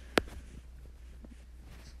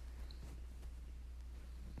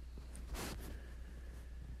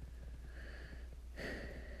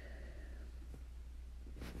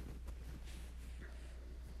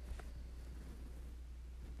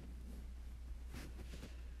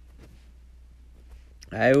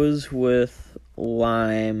 I was with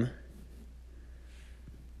Lime.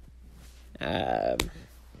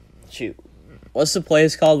 Shoot. What's the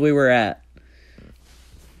place called we were at?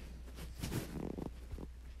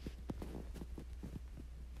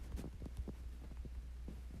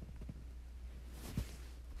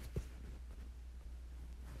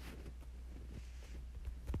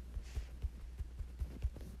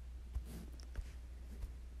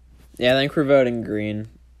 Yeah, I think we're voting green.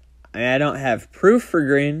 I mean, I don't have proof for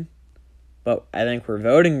green, but I think we're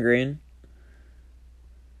voting green.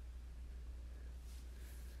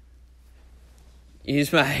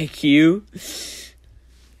 Use my IQ.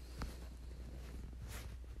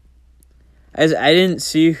 As I didn't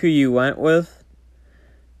see who you went with,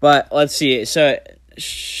 but let's see. So,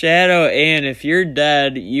 Shadow Ann, if you're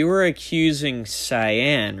dead, you were accusing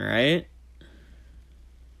Cyan, right?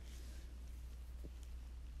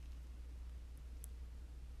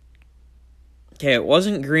 Okay, it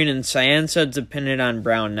wasn't green, and Cyan said depended on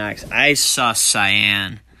brown next. I saw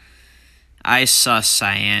Cyan. I saw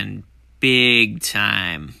Cyan big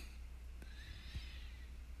time.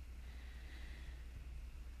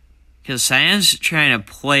 Because Cyan's trying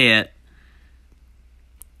to play it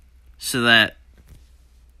so that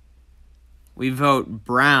we vote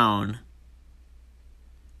brown.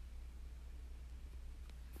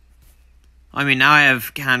 I mean, now I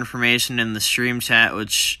have confirmation in the stream chat,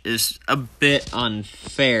 which is a bit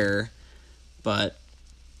unfair, but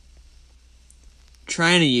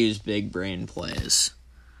trying to use big brain plays.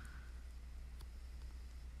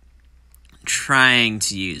 Trying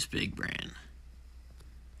to use big brain.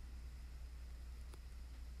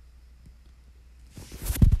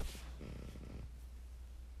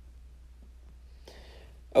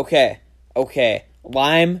 Okay.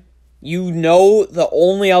 Lime, you know the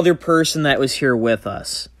only other person that was here with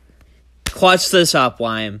us. Clutch this up,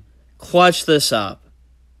 Lime. Clutch this up.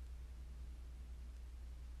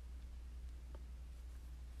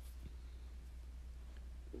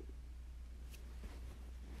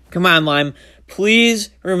 Come on, Lime. Please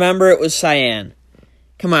remember it was Cyan.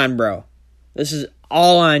 Come on, bro. This is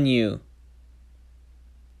all on you.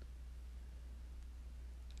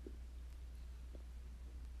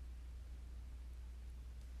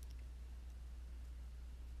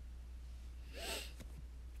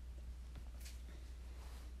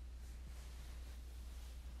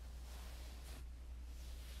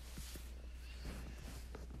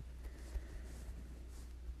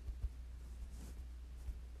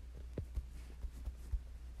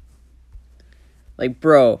 Like,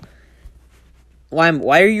 bro, Lime,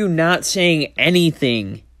 why are you not saying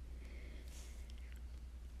anything?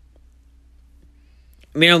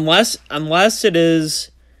 I mean, unless it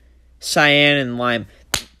is Cyan and Lime.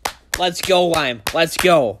 Let's go, Lime. Let's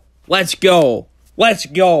go. Let's go. Let's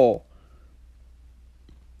go.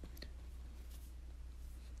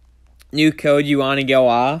 New code, you want to go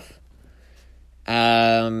off?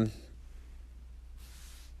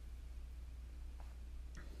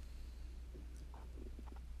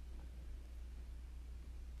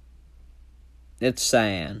 It's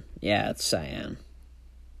Cyan. Yeah, it's Cyan.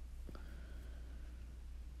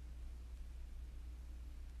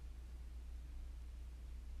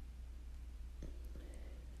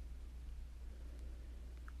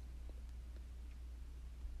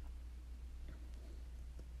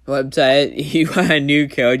 Website, you want a new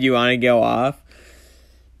code, you want to go off?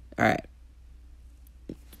 Alright.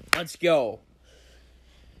 Let's go.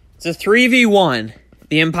 It's a 3v1.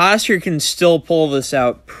 The imposter can still pull this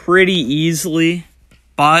out pretty easily,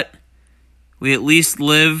 but we at least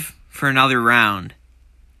live for another round.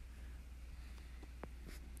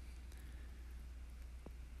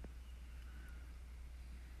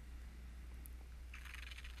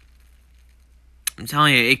 I'm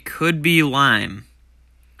telling you, it could be Lime.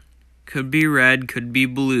 Could be red, could be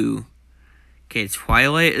blue. Okay,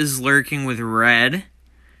 Twilight is lurking with red.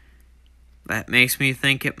 That makes me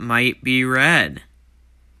think it might be red.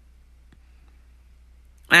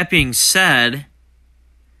 That being said,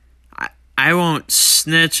 I won't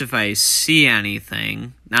snitch if I see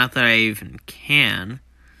anything. Not that I even can.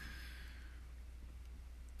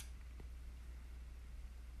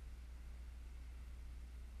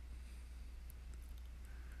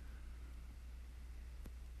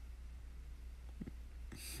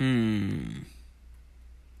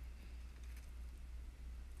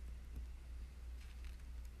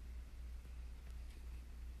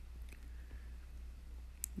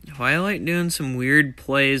 I like doing some weird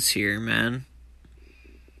plays here, man.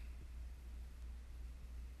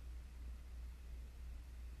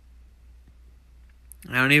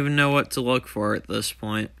 I don't even know what to look for at this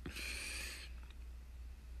point.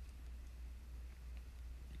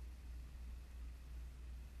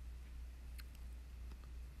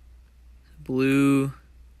 Blue.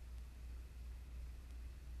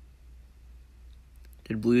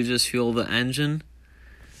 Did blue just fuel the engine?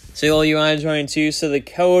 So you want to join too? So the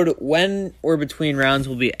code when or between rounds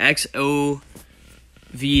will be XOVWLQ.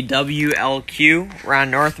 We're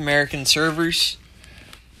on North American servers.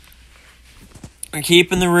 We're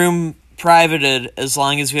keeping the room privated as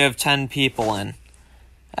long as we have 10 people in.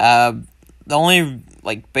 The only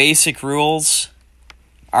basic rules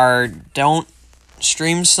are don't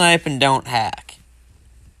stream snipe and don't hack.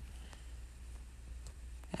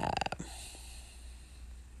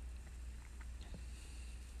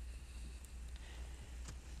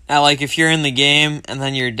 Now, if you're in the game and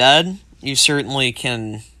then you're dead, you certainly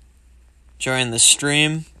can join the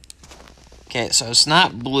stream. Okay, so it's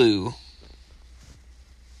not blue.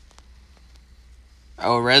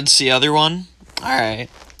 Oh, red's the other one? Alright.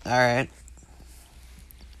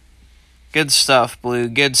 Good stuff, blue.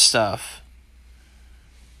 Good stuff.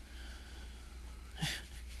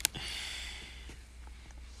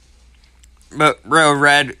 But, bro,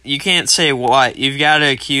 red, you can't say what. You've got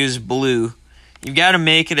to accuse blue. You've got to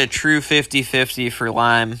make it a true 50-50 for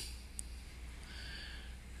lime.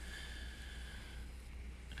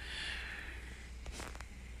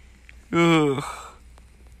 Ugh.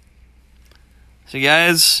 So,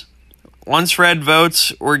 guys, once red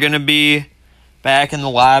votes, we're going to be back in the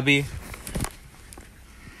lobby.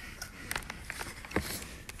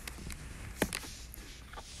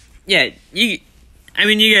 Yeah, you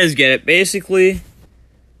guys get it. Basically,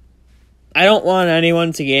 I don't want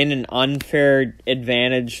anyone to gain an unfair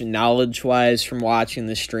advantage knowledge-wise from watching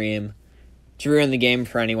the stream to ruin the game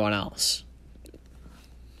for anyone else.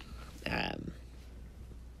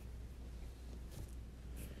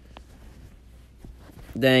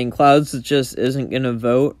 Dang, Clouds just isn't going to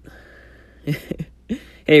vote.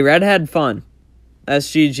 Hey, Red had fun. That's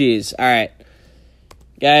GG's. All right.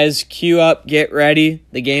 Guys, queue up, get ready.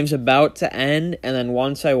 The game's about to end, and then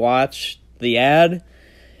once I watch the ad,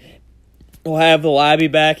 we'll have the lobby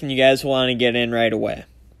back, and you guys will want to get in right away.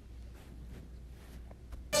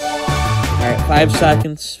 Alright, 5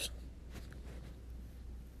 seconds.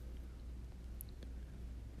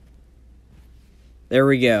 There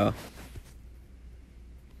we go.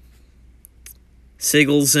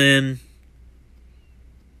 Siggle's in.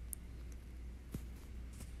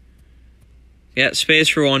 Got space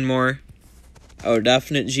for one more. Oh,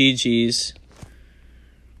 definite GG's.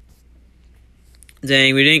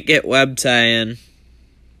 Dang, we didn't get web tie-in.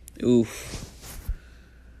 Oof.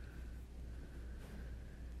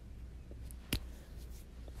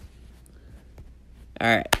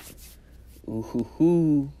 Alright.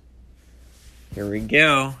 Ooh-hoo-hoo. Here we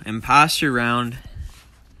go. Imposter round.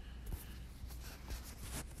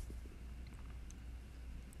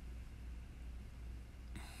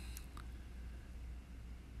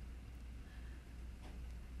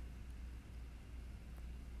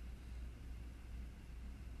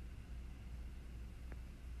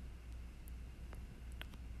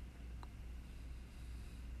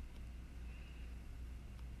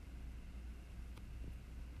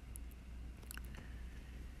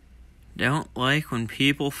 Don't like when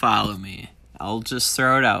people follow me. I'll just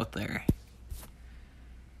throw it out there.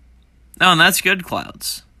 Oh, and that's good,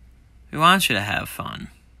 Clouds. We want you to have fun.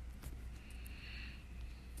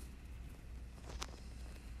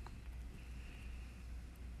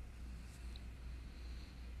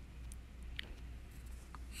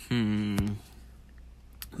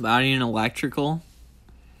 Body and electrical.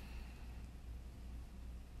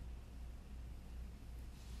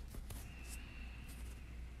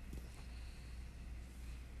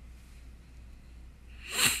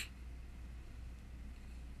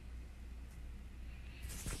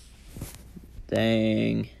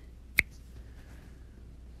 Dang.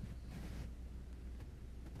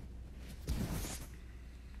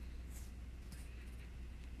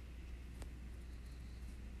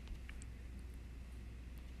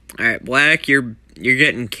 All right, Black, you're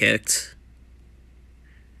getting kicked.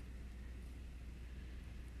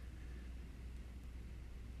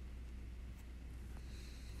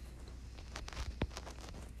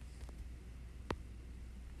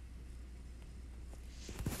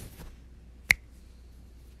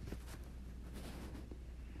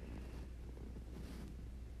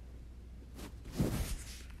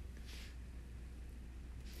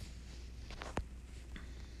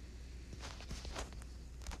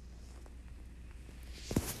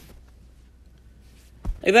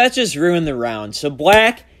 Like, that just ruined the round. So,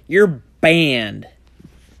 Black, you're banned.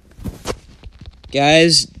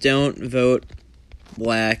 Guys, don't vote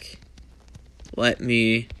Black. Let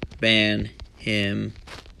me ban him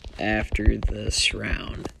after this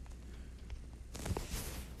round.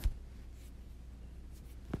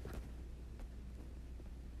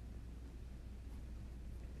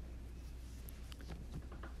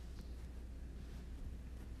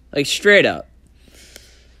 Like, straight up.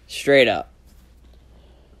 Straight up.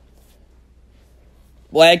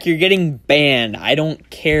 Black, you're getting banned. I don't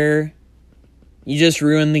care. You just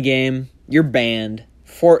ruined the game. You're banned.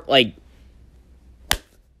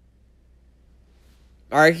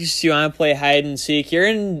 Marcus, do you want to play hide and seek? You're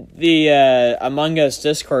in the Among Us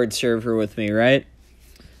Discord server with me, right?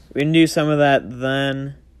 We can do some of that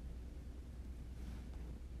then.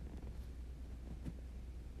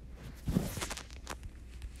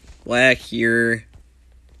 Black, you're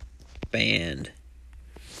banned.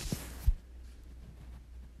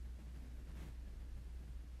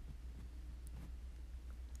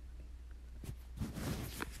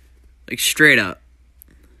 Like, straight up.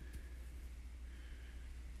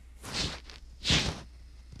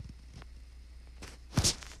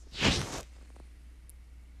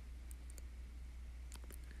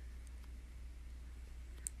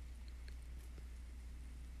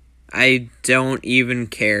 I don't even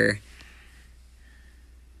care.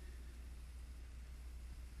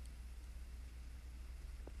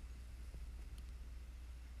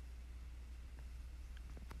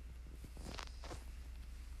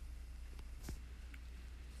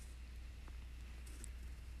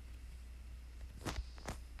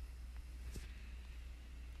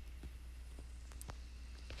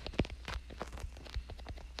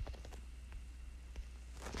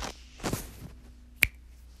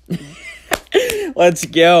 Let's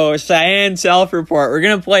go. Cyan self-report. We're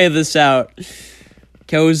going to play this out.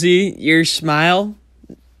 Cozy, your smile.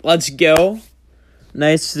 Let's go.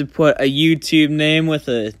 Nice to put a YouTube name with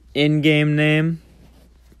a in-game name.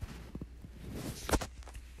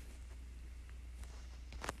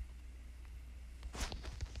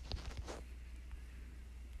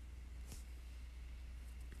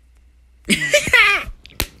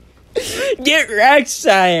 Get wrecked,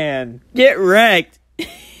 Cyan. Get wrecked.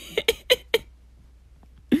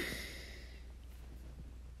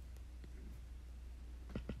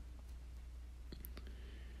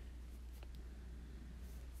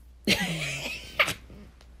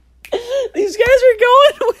 These guys are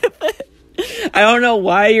going with it. I don't know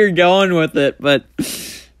why you're going with it, but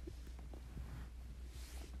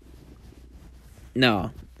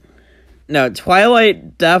no. No,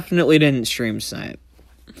 Twilight definitely didn't stream snipe.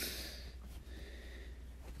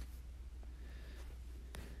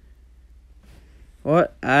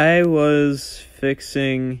 What? I was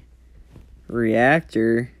fixing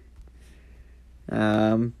reactor.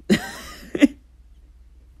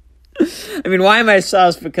 I mean, why am I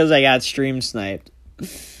sus? Because I got stream sniped.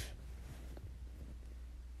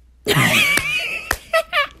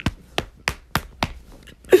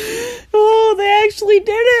 Oh, they actually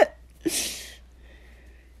did it.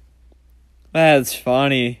 That's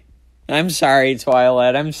funny. I'm sorry,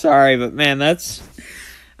 Twilight. I'm sorry, but man, that's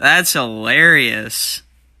hilarious.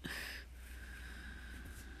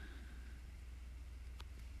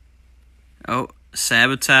 Oh,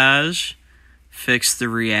 sabotage. Fix the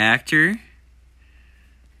reactor.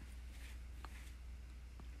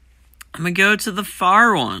 I'm gonna go to the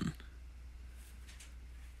far one.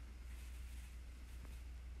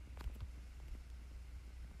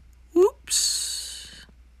 Whoops.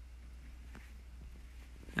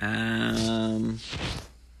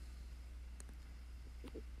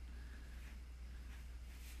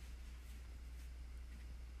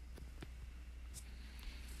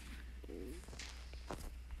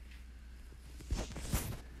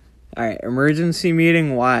 All right, emergency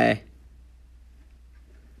meeting. Why?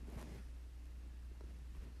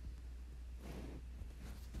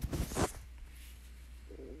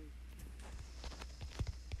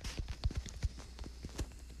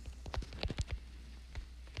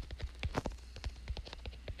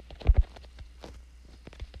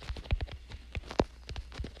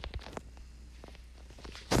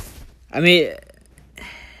 I mean,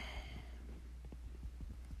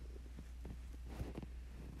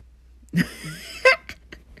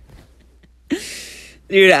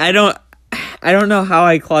 dude, I don't know how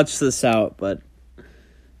I clutched this out, but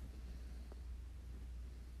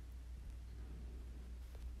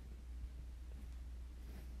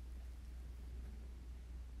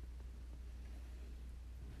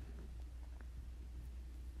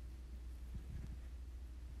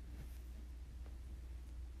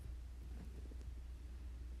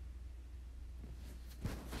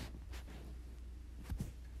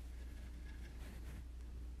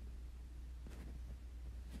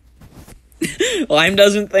Lime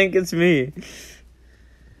doesn't think it's me.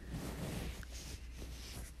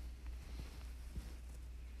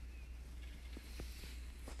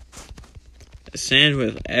 I stand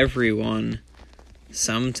with everyone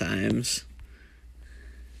sometimes.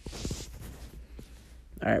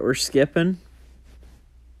 Alright, we're skipping.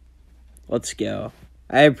 Let's go.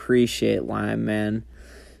 I appreciate Lime, man.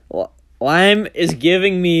 Lime is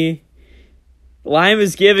giving me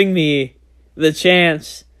the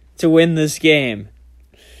chance to win this game.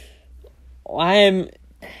 Lime...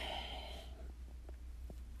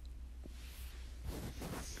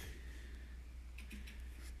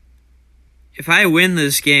 If I win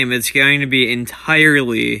this game, it's going to be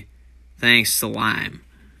entirely thanks to Lime.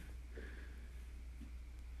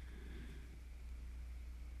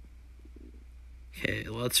 Okay,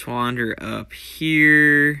 let's wander up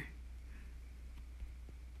here.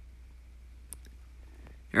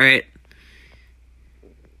 Alright.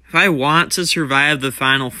 If I want to survive the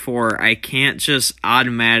final four, I can't just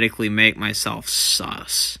automatically make myself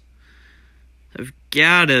sus. I've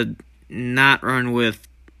gotta not run with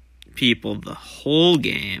people the whole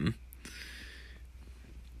game.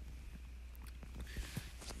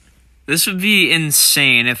 This would be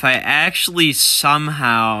insane if I actually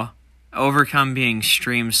somehow overcome being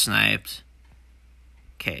stream sniped.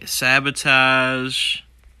 Okay, sabotage,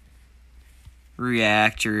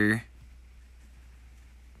 reactor.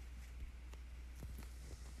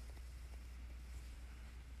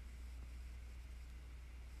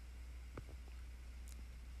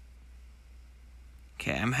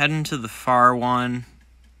 Okay, I'm heading to the far one.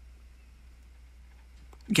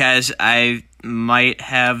 Guys, I might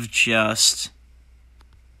have just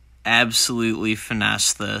absolutely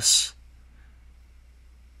finessed this.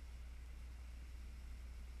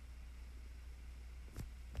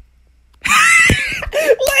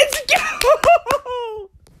 Let's go!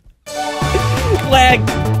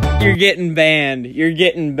 Lag, you're getting banned. You're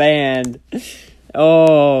getting banned.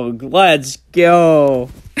 Oh, let's go.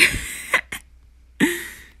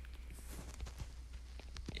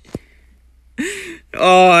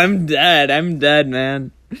 Oh, I'm dead. I'm dead,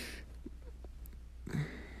 man.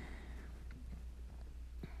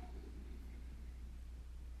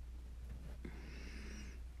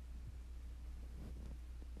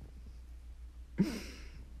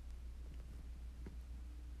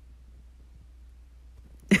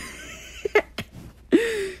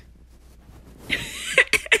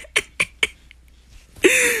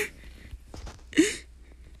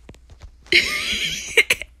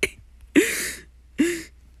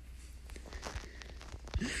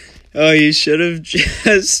 Oh, you should have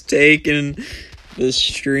just taken the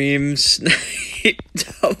stream snipe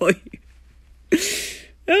W.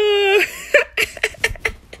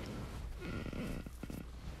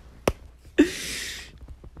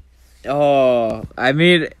 Oh, I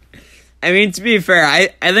mean, to be fair, I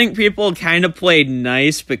think people kind of played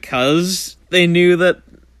nice because they knew that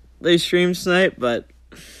they stream snipe, but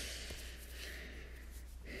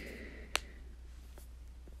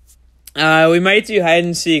we might do hide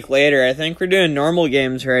and seek later. I think we're doing normal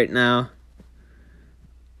games right now.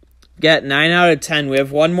 Got 9 out of 10. We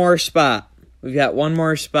have one more spot. We've got one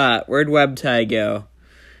more spot. Where'd Webtie go?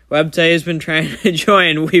 Webtie has been trying to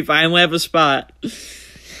join. We finally have a spot.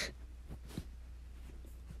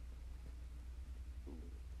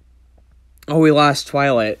 Oh, we lost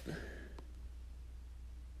Twilight.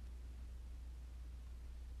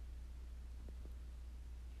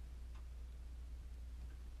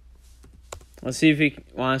 Let's see if he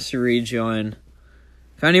wants to rejoin.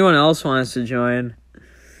 If anyone else wants to join.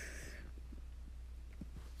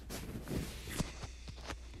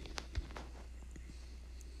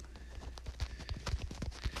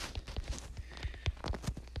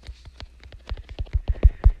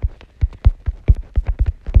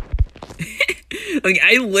 Like,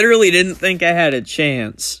 I literally didn't think I had a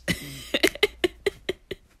chance.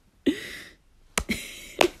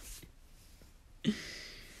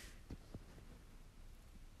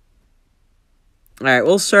 Alright,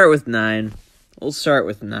 we'll start with 9. We'll start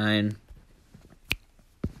with 9.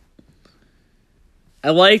 I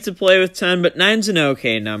like to play with 10, but 9's an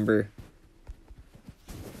okay number.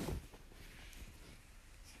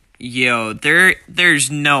 Yo,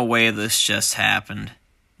 there's no way this just happened.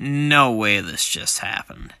 No way this just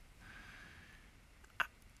happened.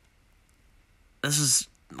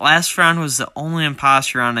 Last round was the only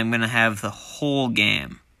imposter round I'm gonna have the whole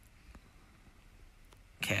game.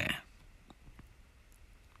 Okay.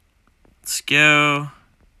 Let's go.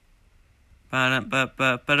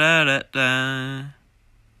 Ba-da-ba-ba-ba-da-da-da.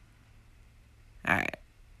 Alright.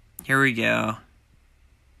 Here we go.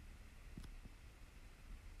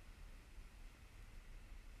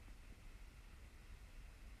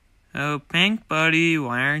 Oh, Pink Buddy,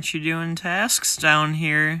 why aren't you doing tasks down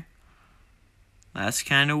here? That's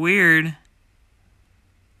kind of weird.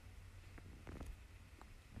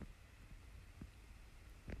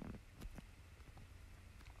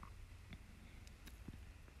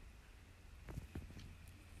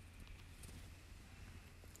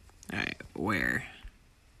 Alright, where?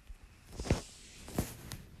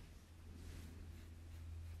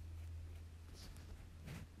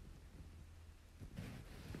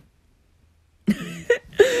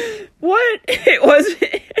 What? It wasn't.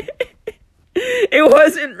 It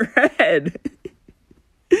wasn't red.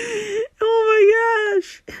 Oh my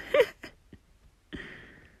gosh.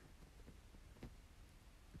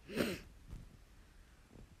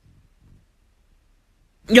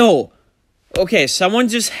 Yo. Okay, someone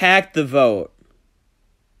just hacked the vote.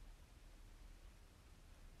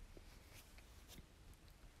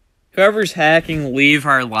 Whoever's hacking, leave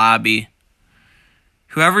our lobby.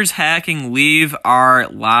 Whoever's hacking, leave our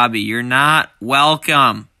lobby. You're not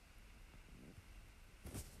welcome.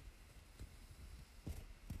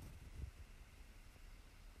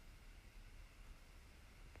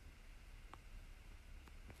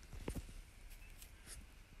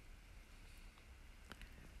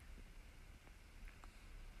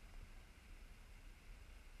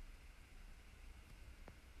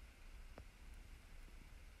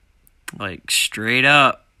 Like, straight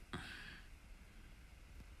up.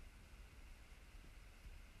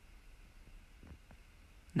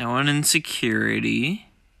 No one in security.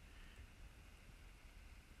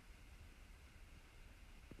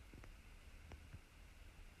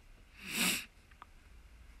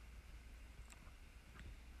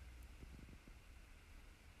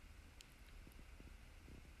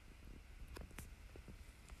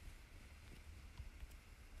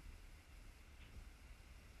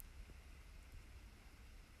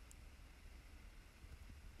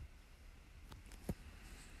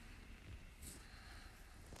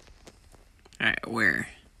 Alright, where?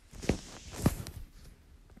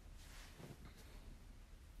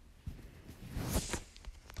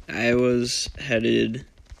 I was headed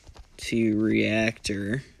to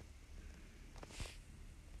reactor.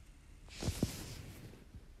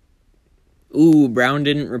 Ooh, Brown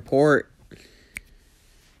didn't report.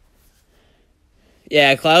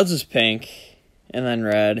 Yeah, Clouds was pink, and then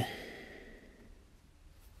red.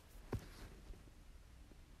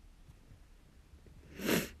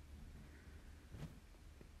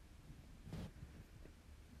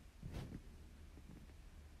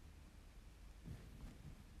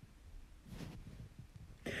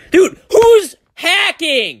 Dude, who's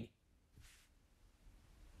hacking?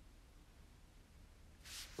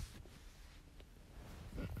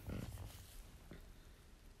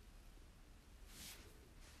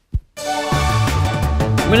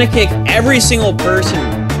 I'm gonna kick every single person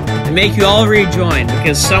and make you all rejoin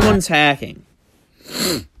because someone's hacking.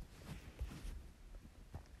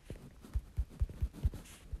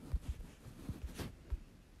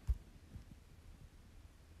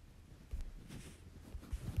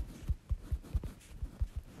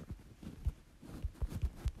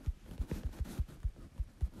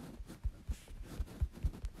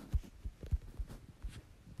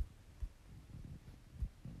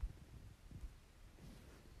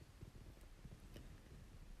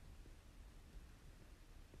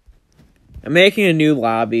 I'm making a new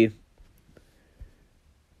lobby.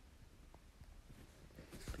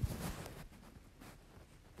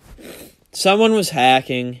 Someone was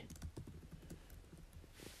hacking.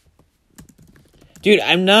 Dude,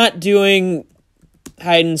 I'm not doing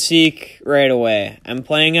hide and seek right away. I'm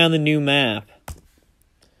playing on the new map.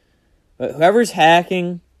 But whoever's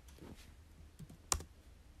hacking,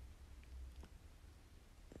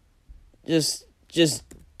 just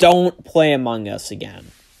don't play Among Us again.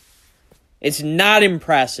 It's not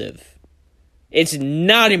impressive. It's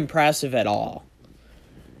not impressive at all.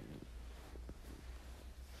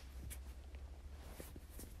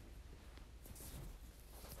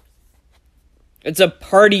 It's a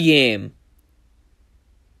party game.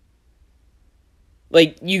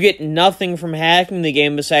 Like, you get nothing from hacking the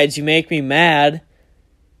game besides you make me mad,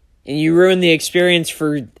 and you ruin the experience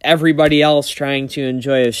for everybody else trying to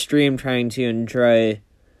enjoy a stream, trying to enjoy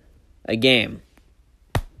a game.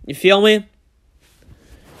 You feel me?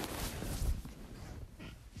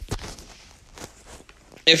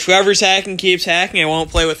 If whoever's hacking keeps hacking, I won't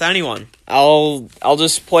play with anyone. I'll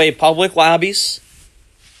just play public lobbies.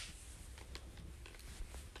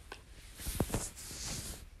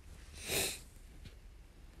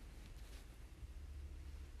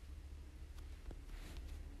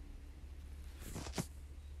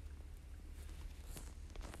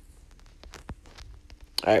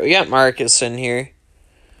 Alright, we got Marcus in here.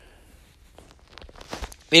 I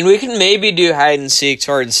mean, we can maybe do hide and seek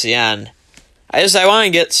towards the end. I want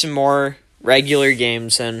to get some more regular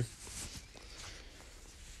games in.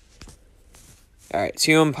 Alright,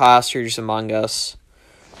 2 imposters among us.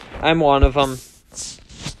 I'm one of them.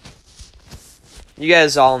 You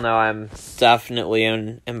guys all know I'm definitely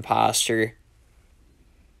an imposter.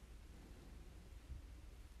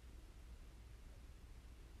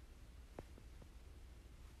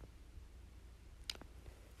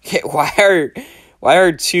 Okay, why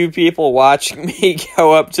are 2 people watching me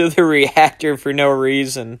go up to the reactor for no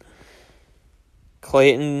reason?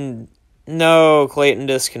 Clayton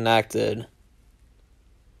disconnected.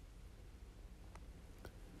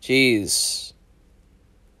 Jeez.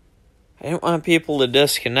 I didn't want people to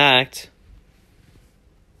disconnect.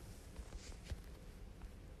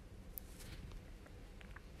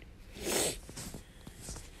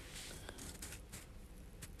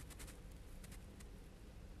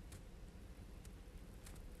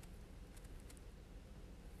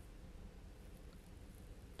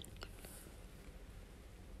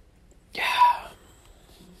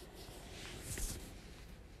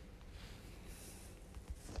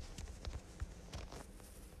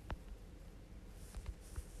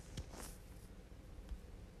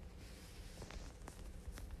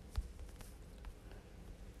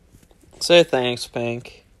 Say thanks,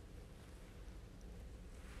 Pink.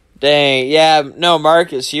 Dang, yeah, no,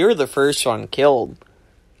 Marcus, you were the first one killed.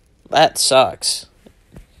 That sucks.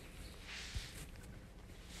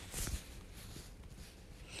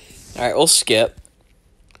 Alright, we'll skip.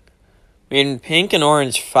 I mean, Pink and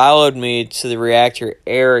Orange followed me to the reactor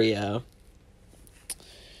area.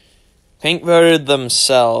 Pink voted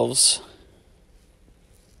themselves.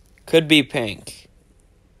 Could be Pink.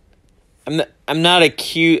 I'm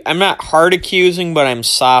not hard accusing, but I'm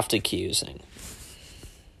soft accusing.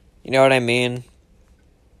 You know what I mean?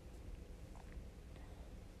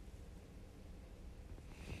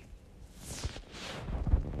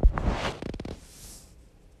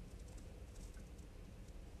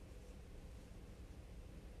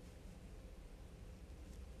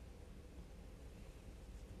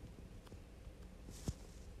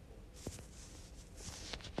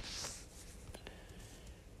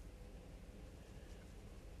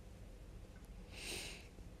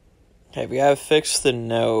 Okay, we gotta fix the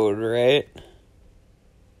node, right?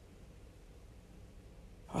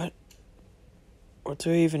 What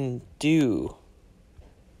do I even do?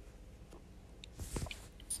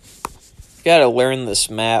 Gotta learn this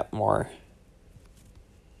map more.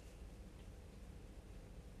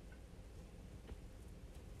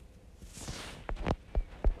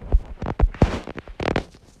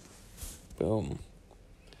 Boom.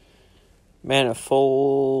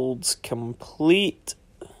 Manifolds complete.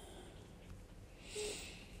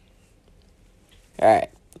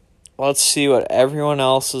 Alright. Let's see what everyone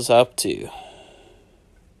else is up to.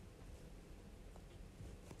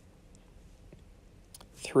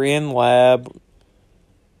 3 in lab.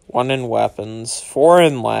 1 in weapons. 4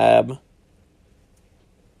 in lab.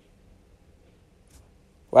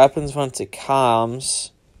 Weapons went to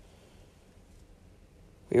comms.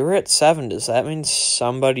 We were at 7. Does that mean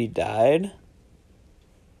somebody died?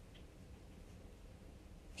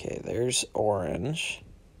 Okay, there's Orange.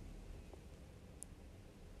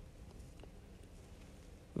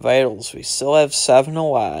 Vitals, we still have 7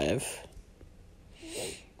 alive.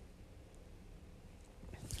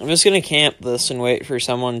 I'm just gonna camp this and wait for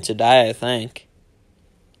someone to die, I think.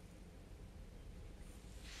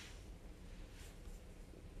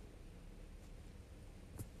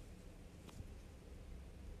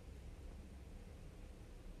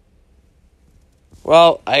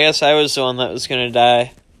 Well, I guess I was the one that was gonna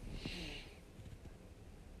die.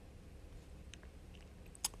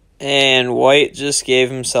 And White just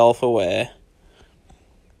gave himself away.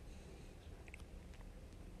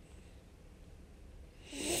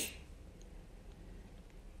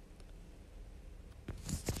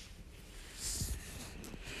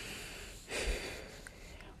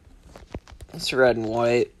 It's red and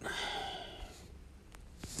white.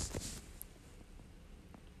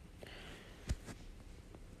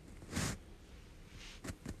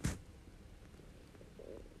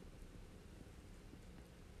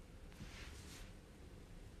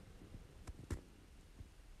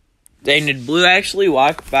 Dang, did Blue actually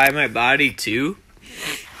walk by my body too?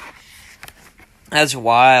 That's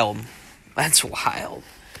wild. That's wild.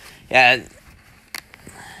 Yeah.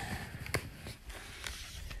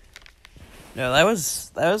 No, that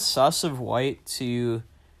was sus of White to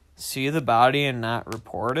see the body and not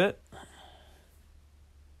report it.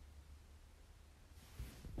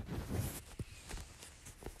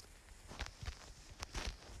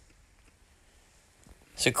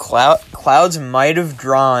 So Clouds might have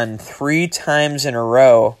drawn 3 times in a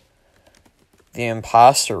row the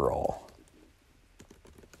imposter role.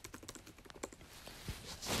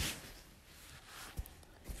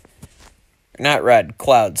 Not red,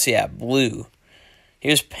 Clouds, yeah, blue.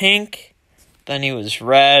 He was pink, then he was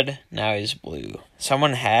red, now he's blue.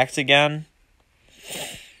 Someone hacked again?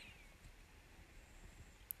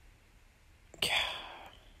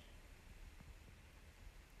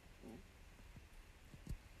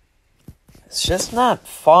 It's just not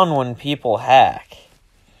fun when people hack.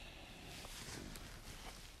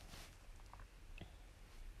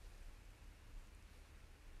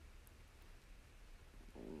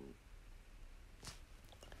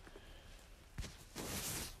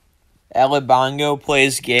 Alibongo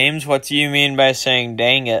plays games? What do you mean by saying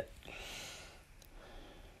dang it?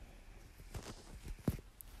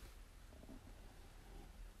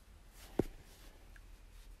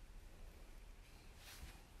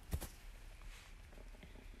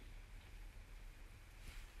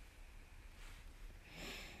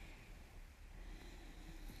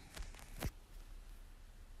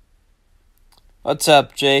 What's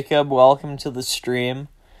up, Jacob? Welcome to the stream.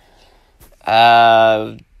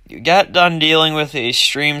 You got done dealing with a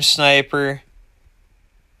stream sniper,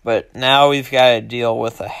 but now we've got to deal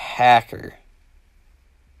with a hacker.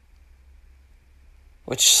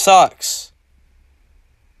 Which sucks.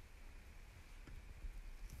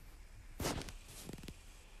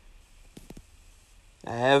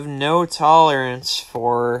 I have no tolerance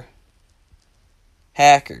for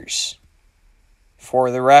hackers,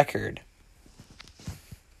 for the record.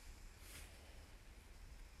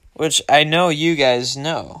 Which I know you guys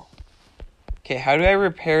know. Okay, how do I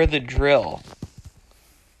repair the drill?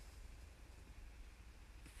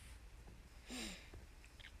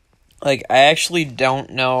 Like, I actually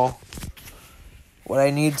don't know what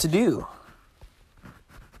I need to do.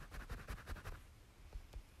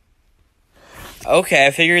 Okay,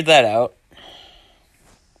 I figured that out.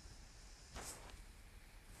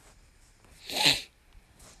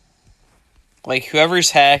 Like,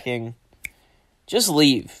 whoever's hacking, just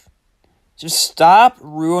leave. Just stop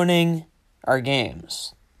ruining our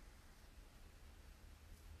games.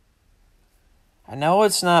 I know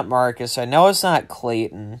it's not Marcus. I know it's not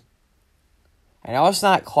Clayton. I know it's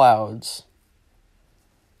not Clouds.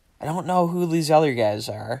 I don't know who these other guys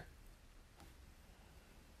are.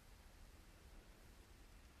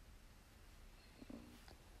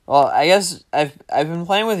 Well, I guess I've been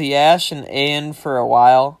playing with Yash and Ayan for a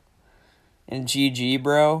while. And GG,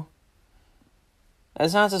 bro.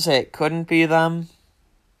 That's not to say it couldn't be them.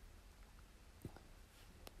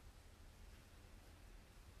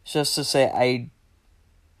 It's just to say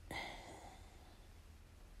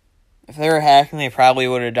if they were hacking, they probably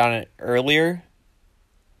would have done it earlier.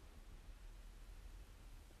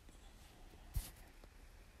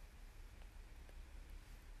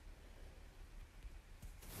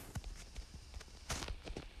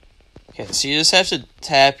 Okay, so you just have to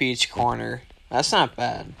tap each corner. That's not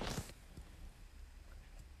bad.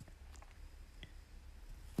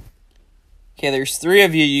 Okay, there's 3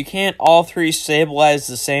 of you. You can't all 3 stabilize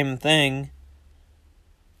the same thing.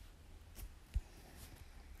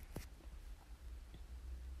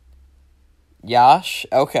 Yash?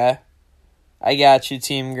 Okay. I got you,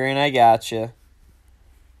 Team Green. I got you.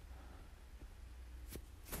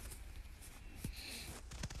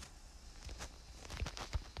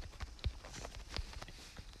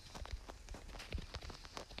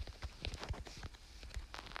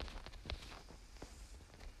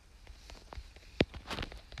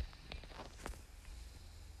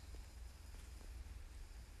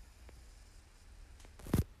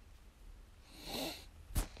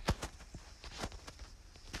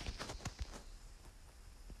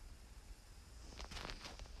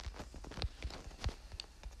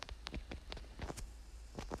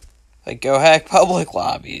 Like, go hack public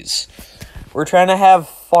lobbies. We're trying to have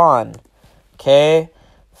fun, okay?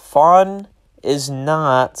 Fun is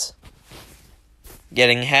not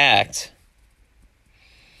getting hacked.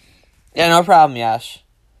 Yeah, no problem, Yash.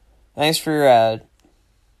 Thanks for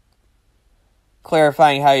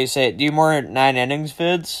clarifying how you say it. Do more 9 innings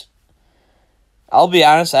vids? I'll be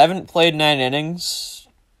honest, I haven't played 9 innings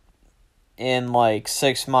in like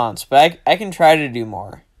 6 months, but I can try to do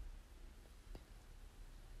more.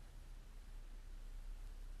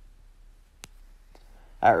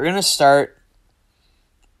 Alright, we're going to start.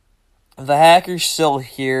 The hacker's still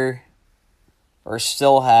here, or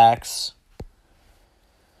still hacks.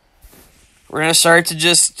 We're going to start to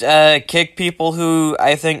just kick people who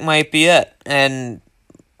I think might be it. And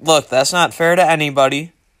look, that's not fair to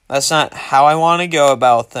anybody. That's not how I want to go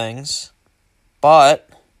about things. But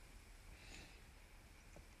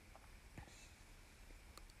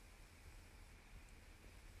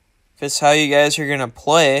if it's how you guys are gonna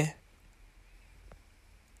play.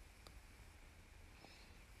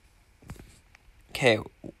 Okay.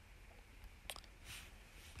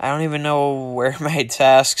 I don't even know where my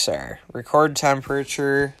tasks are. Record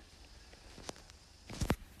temperature.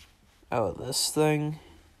 Oh, this thing.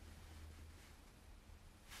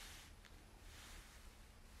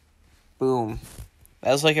 Boom.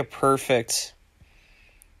 That was like a perfect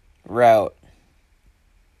route.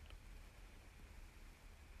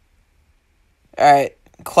 Alright,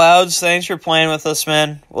 Clouds, thanks for playing with us,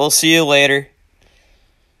 man. We'll see you later.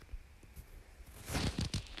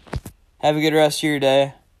 Have a good rest of your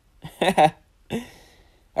day.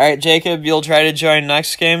 Alright, Jacob, you'll try to join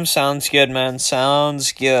next game? Sounds good, man.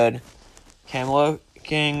 Sounds good. Okay, I'm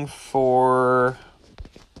looking for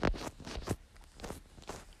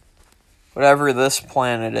whatever this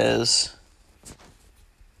planet is.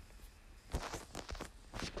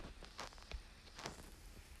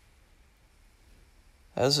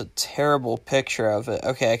 That is a terrible picture of it.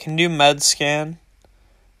 Okay, I can do med scan.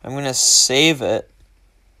 I'm going to save it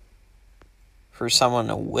for someone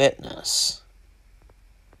to witness.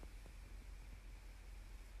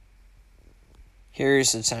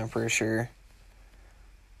 Here's the temperature.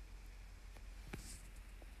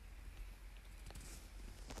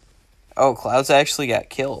 Oh, Clouds actually got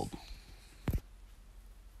killed.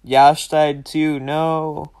 Yash died too.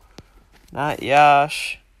 No, not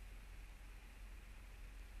Yash.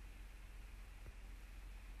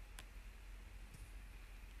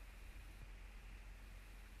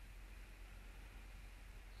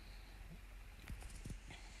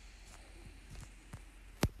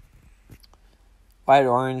 Why'd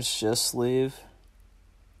Orange just leave?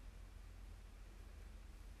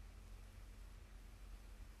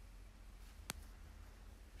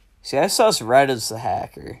 See, I saw us Red as the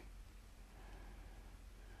hacker.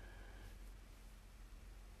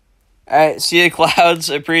 Alright, see you, Clouds.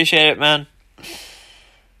 Appreciate it, man.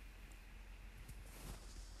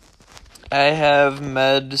 I have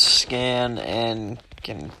med scan and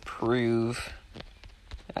can prove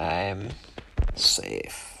I'm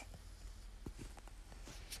safe.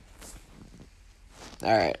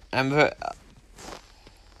 Alright,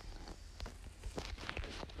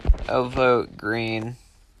 I'll vote green.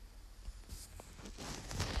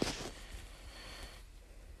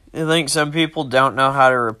 I think some people don't know how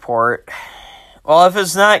to report. Well, if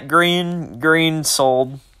it's not green, green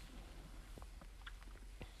sold.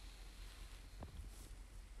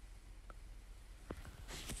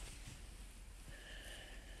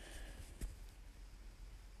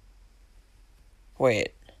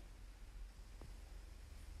 Wait.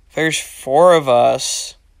 There's 4 of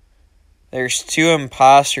us. There's 2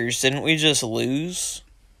 imposters. Didn't we just lose?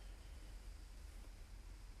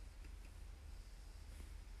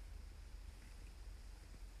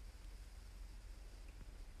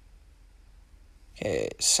 Okay,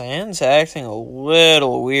 Sand's acting a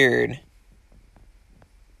little weird.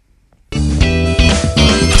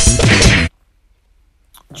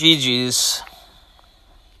 GG's.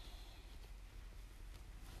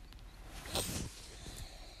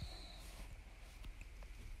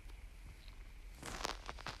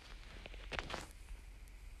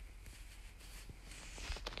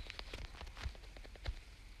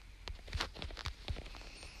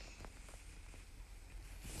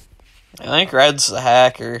 I think Red's the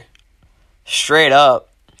hacker. Straight up.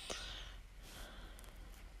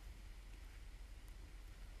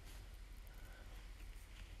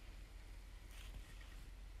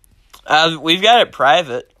 We've got it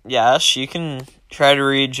private. Yes, you can try to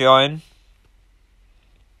rejoin.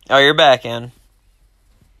 Oh, you're back in.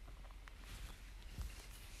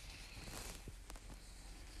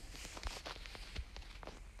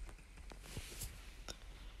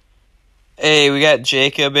 Hey, we got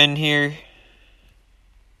Jacob in here.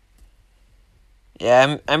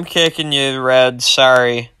 Yeah, I'm kicking you, Red.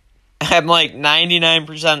 Sorry. I'm like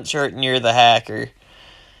 99% certain you're the hacker.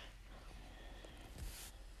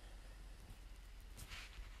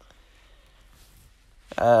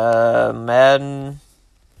 Madden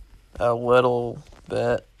a little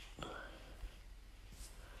bit.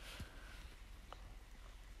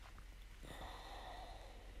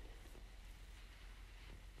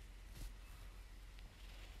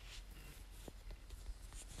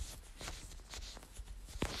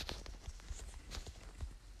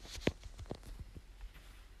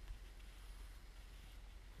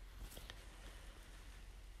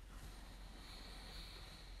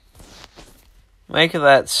 Make it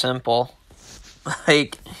that simple.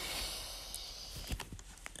 Like,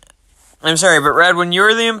 I'm sorry, but Red, when you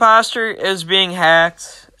were the imposter, it was being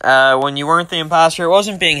hacked. when you weren't the imposter, it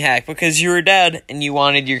wasn't being hacked because you were dead and you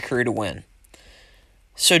wanted your crew to win.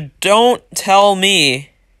 So don't tell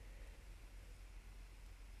me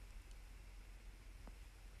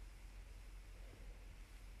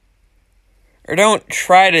or don't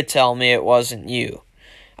try to tell me it wasn't you.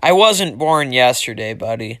 I wasn't born yesterday,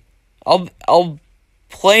 buddy. I'll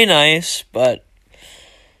play nice, but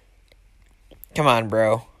come on,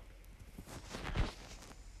 bro.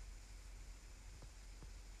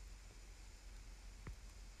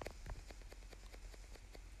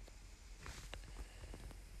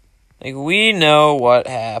 Like, we know what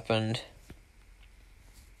happened.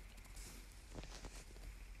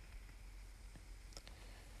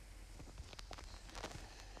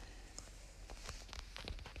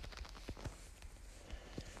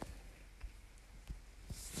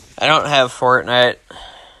 I don't have Fortnite.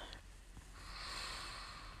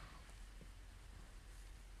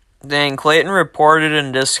 Dang, Clayton reported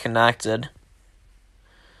and disconnected.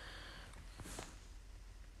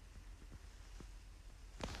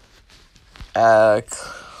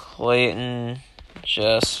 Clayton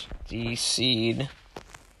just DC'd.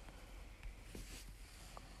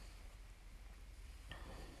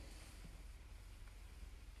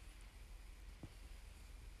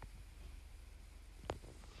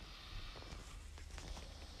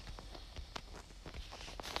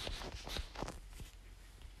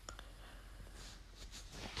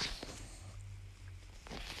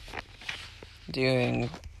 Doing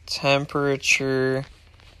temperature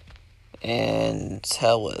and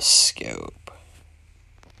telescope.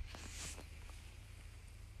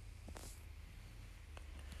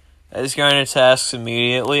 I was going to tasks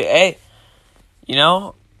immediately. Hey, you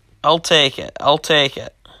know, I'll take it. I'll take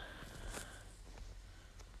it.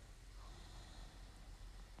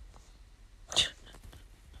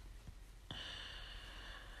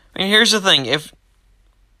 I mean, here's the thing. If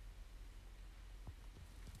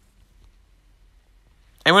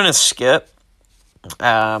I'm going to skip.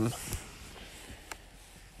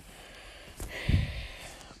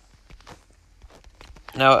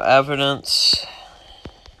 No evidence.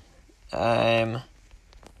 I'm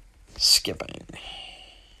skipping.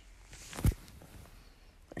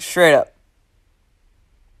 Straight up.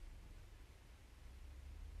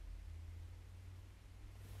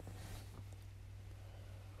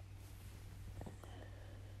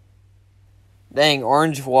 Dang,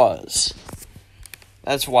 Orange was.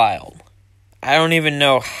 That's wild. I don't even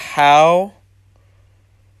know how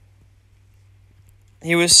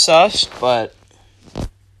he was sus, but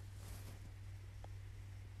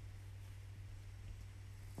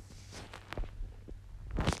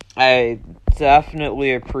I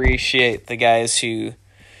definitely appreciate the guys who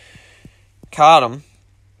caught him.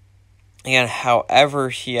 And however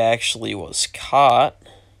he actually was caught.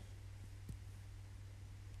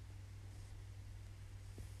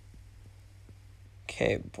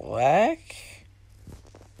 Okay, black.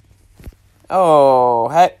 Oh,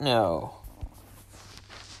 heck no.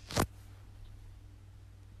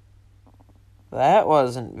 That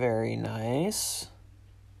wasn't very nice.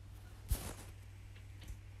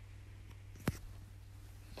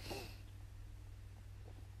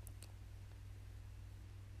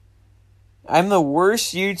 I'm the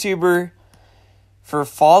worst YouTuber for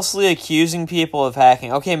falsely accusing people of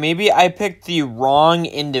hacking. Okay, maybe I picked the wrong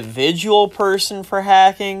individual person for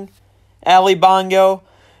hacking Ali Bongo,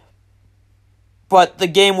 but the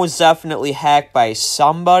game was definitely hacked by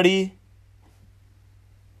somebody,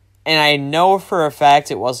 and I know for a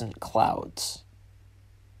fact it wasn't Clouds.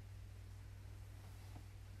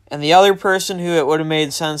 And the other person who it would have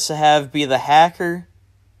made sense to have be the hacker.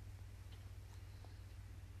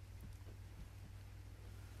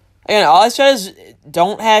 Again, all I said is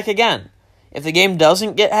don't hack again. If the game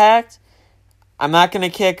doesn't get hacked, I'm not going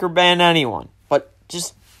to kick or ban anyone. But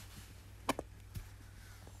just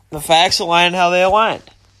the facts align how they aligned.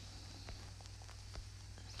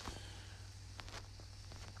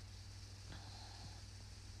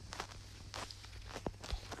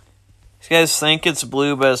 These guys think it's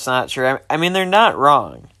blue, but it's not true. I mean, they're not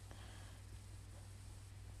wrong.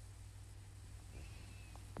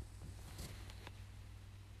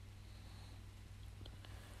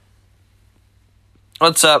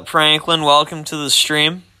 What's up, Franklin? Welcome to the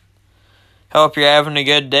stream. Hope you're having a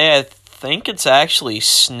good day. I think it's actually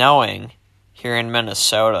snowing here in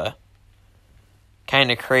Minnesota. Kind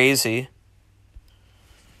of crazy.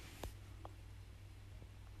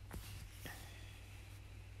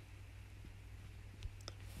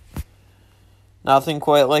 Nothing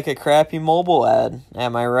quite like a crappy mobile ad,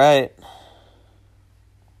 am I right?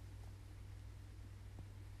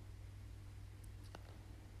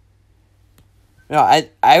 No,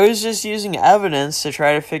 I was just using evidence to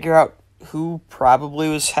try to figure out who probably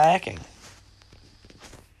was hacking.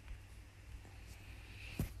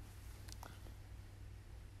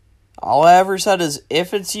 All I ever said is,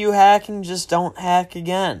 if it's you hacking, just don't hack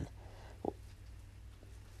again.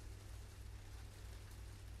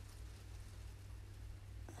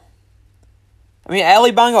 I mean,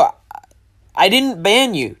 Ali Bongo, I didn't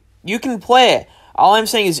ban you. You can play it. All I'm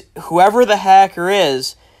saying is, whoever the hacker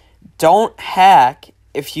is, don't hack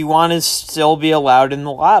if you want to still be allowed in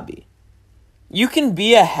the lobby. You can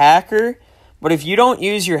be a hacker, but if you don't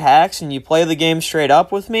use your hacks and you play the game straight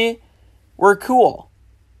up with me, we're cool.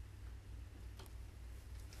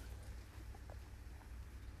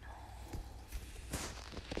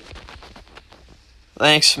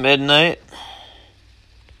 Thanks, Midnight.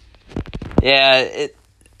 Yeah,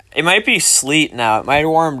 it might be sleet now. It might have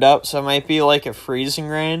warmed up, so it might be like a freezing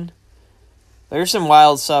rain. There's some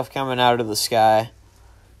wild stuff coming out of the sky.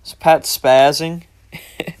 Is Pet spazzing?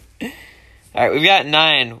 Alright, we've got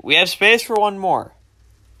 9. We have space for one more.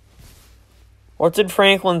 What did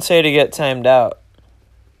Franklin say to get timed out?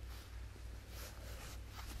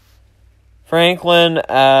 Franklin,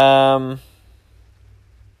 I'm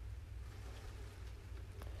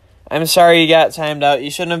sorry you got timed out. You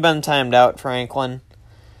shouldn't have been timed out, Franklin.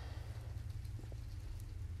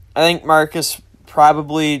 I think Marcus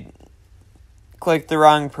probably clicked the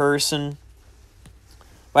wrong person.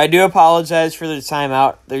 But I do apologize for the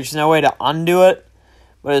timeout. There's no way to undo it.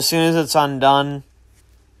 But as soon as it's undone,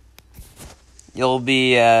 you'll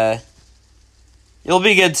be good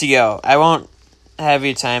to go. I won't have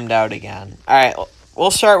you timed out again. Alright,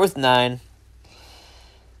 we'll start with 9.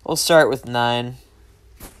 We'll start with 9.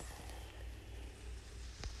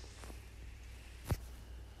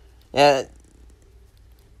 Yeah,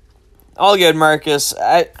 all good, Marcus.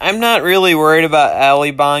 I'm not really worried about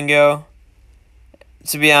Ali Bongo,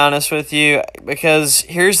 to be honest with you, because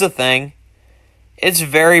here's the thing. It's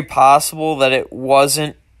very possible that it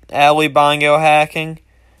wasn't Ali Bongo hacking.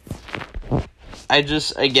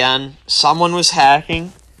 Again, someone was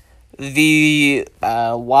hacking. The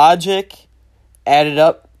logic added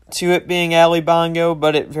up to it being Ali Bongo,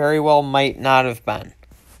 but it very well might not have been.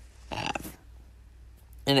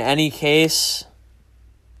 In any case,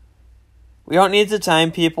 we don't need to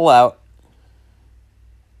time people out.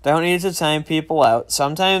 Don't need to time people out.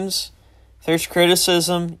 Sometimes, if there's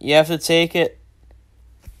criticism, you have to take it.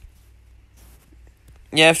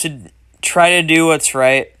 You have to try to do what's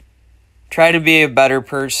right. Try to be a better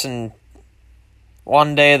person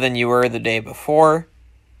one day than you were the day before.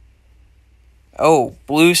 Oh,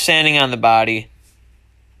 Blue standing on the body.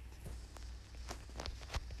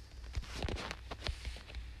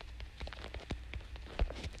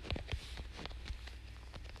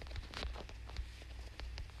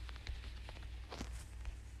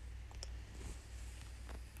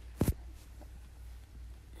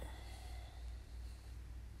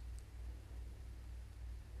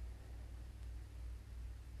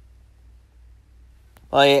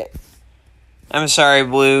 Like, I'm sorry,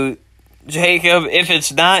 Blue. Jacob, if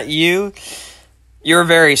it's not you, you're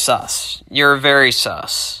very sus. You're very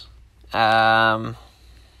sus.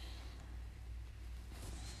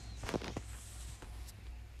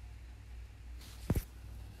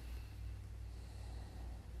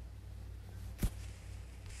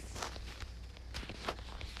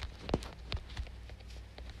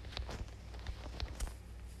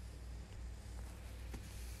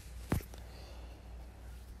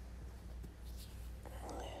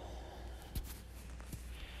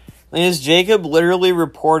 Because Jacob literally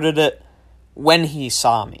reported it when he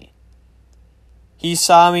saw me. He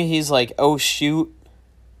saw me, he's like, oh shoot.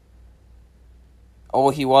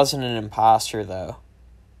 Oh, he wasn't an imposter though.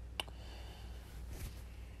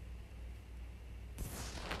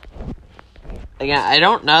 Again, I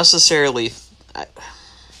don't necessarily...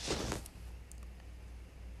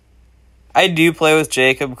 I do play with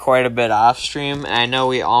Jacob quite a bit off stream, and I know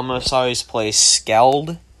we almost always play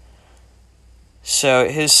Skeld. So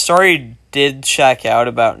his story did check out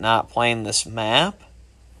about not playing this map,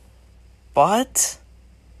 but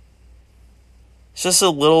it's just a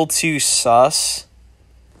little too sus.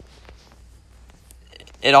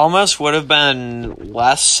 It almost would have been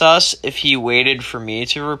less sus if he waited for me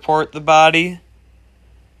to report the body.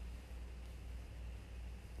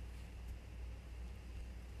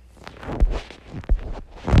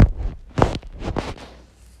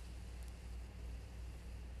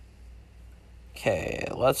 Okay,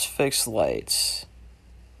 let's fix lights.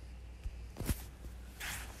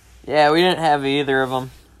 Yeah, we didn't have either of them.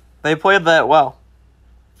 They played that well.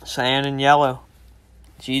 Cyan and yellow.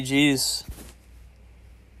 GG's.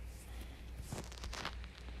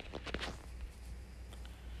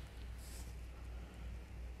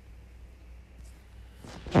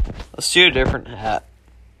 Let's do a different hat.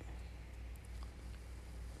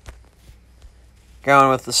 Going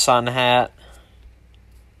with the sun hat.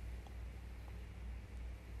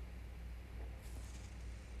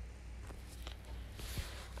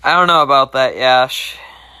 I don't know about that, Yash.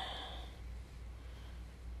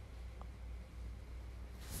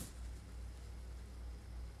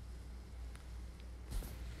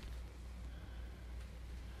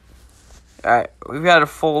 Alright, we've got a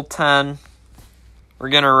full 10. We're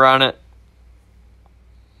going to run it.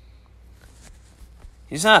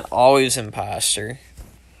 He's not always imposter.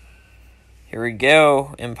 Here we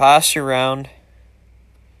go. Imposter round.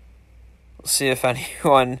 We'll see if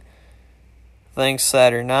anyone thinks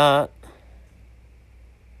that or not.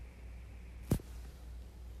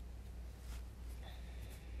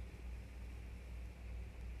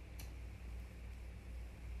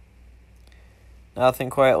 Nothing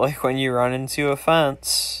quite like when you run into a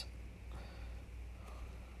fence.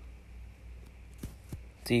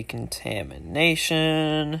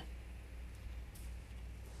 Decontamination.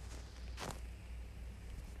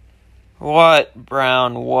 What,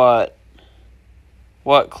 Brown? What?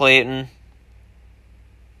 What, Clayton?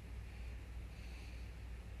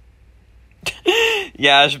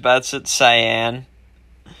 Yash bets it's cyan.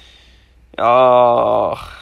 Oh.